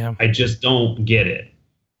 Like, yeah, I just don't get it.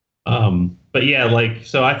 But yeah, like,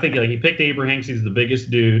 so I think like he picked Abraham because he's the biggest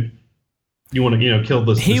dude. You want to kill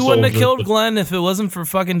this. He wouldn't have killed Glenn if it wasn't for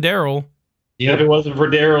fucking Daryl. Yeah, if it wasn't for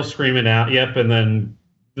Daryl screaming out. Yep, and then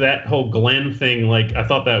that whole Glenn thing, like I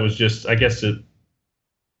thought that was just, I guess it,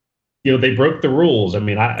 they broke the rules. I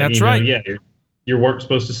mean, that's right. Yeah, you weren't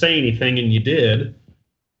supposed to say anything, and you did.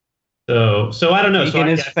 So I don't know. Negan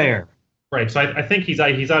is fair, right? So I think he's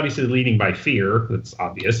obviously leading by fear. That's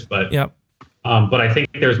obvious, but yep. But I think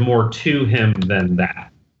there's more to him than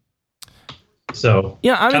that. So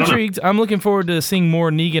yeah, I'm intrigued. I'm looking forward to seeing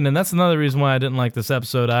more Negan, and that's another reason why I didn't like this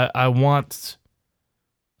episode. I want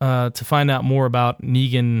to find out more about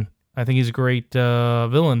Negan. I think he's a great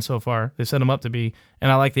villain so far. They set him up to be,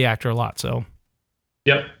 and I like the actor a lot. So,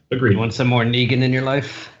 yep, agreed. You want some more Negan in your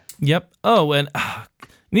life? Yep. Oh, and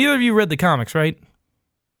neither of you read the comics, right?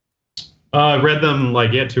 I read them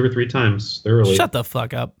 2 or 3 times. They're really shut the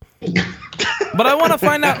fuck up. But I want to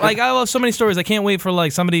find out. Like, I love so many stories. I can't wait for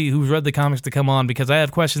somebody who's read the comics to come on, because I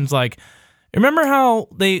have questions like, remember how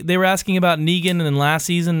they were asking about Negan in last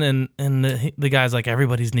season, and the guy's like,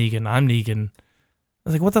 everybody's Negan, I'm Negan. I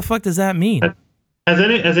was like, what the fuck does that mean? Has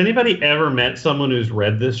anybody ever met someone who's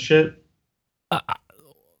read this shit?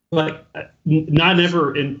 Not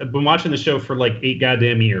ever. I've been watching the show for 8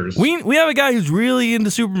 goddamn years. We have a guy who's really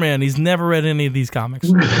into Superman. He's never read any of these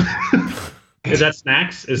comics. Is that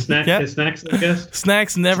Snacks? Is Snacks the guest?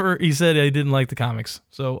 Snacks never. He said he didn't like the comics,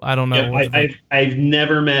 so I don't know. Yeah, I've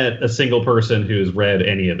never met a single person who's read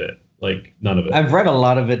any of it. None of it. I've read a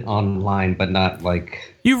lot of it online, but not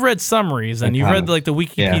You've read summaries, and you've read the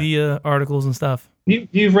Wikipedia articles and stuff.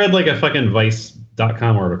 You've read a fucking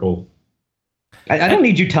Vice.com article. I don't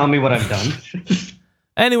need you telling me what I've done.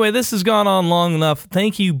 Anyway, this has gone on long enough.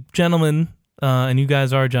 Thank you, gentlemen, and you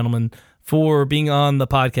guys are gentlemen, for being on the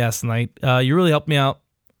podcast tonight. You really helped me out,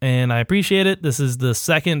 and I appreciate it. This is the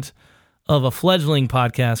second of a fledgling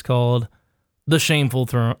podcast called The Shameful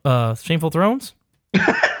Thrones?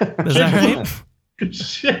 Is that right?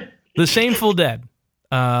 The Shameful Dead.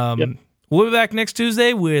 Yep. We'll be back next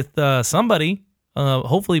Tuesday with somebody,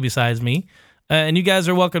 hopefully besides me. And you guys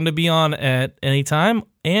are welcome to be on at any time.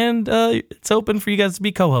 And it's open for you guys to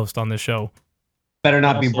be co-host on this show. Better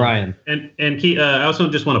not be Brian. And I also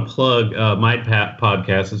just want to plug my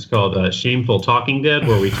podcast. It's called Shameful Talking Dead,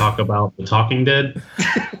 where we talk about the Talking Dead.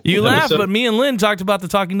 You laugh, but me and Lynn talked about the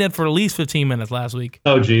Talking Dead for at least 15 minutes last week.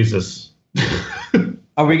 Oh, Jesus.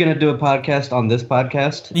 Are we going to do a podcast on this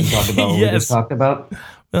podcast and talk about what we just talked about?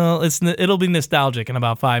 Well, it'll be nostalgic in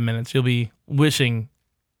about 5 minutes. You'll be wishing,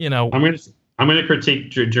 I'm going to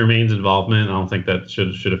critique Jermaine's involvement. I don't think that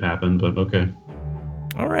should have happened, but okay.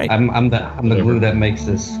 All right. I'm the glue that makes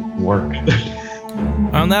this work.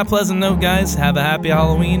 On that pleasant note, guys, have a happy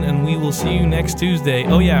Halloween, and we will see you next Tuesday.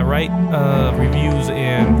 Oh, yeah, write reviews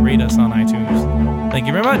and rate us on iTunes. Thank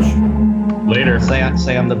you very much. Later. Say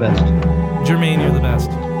I'm the best. Jermaine, you're the best.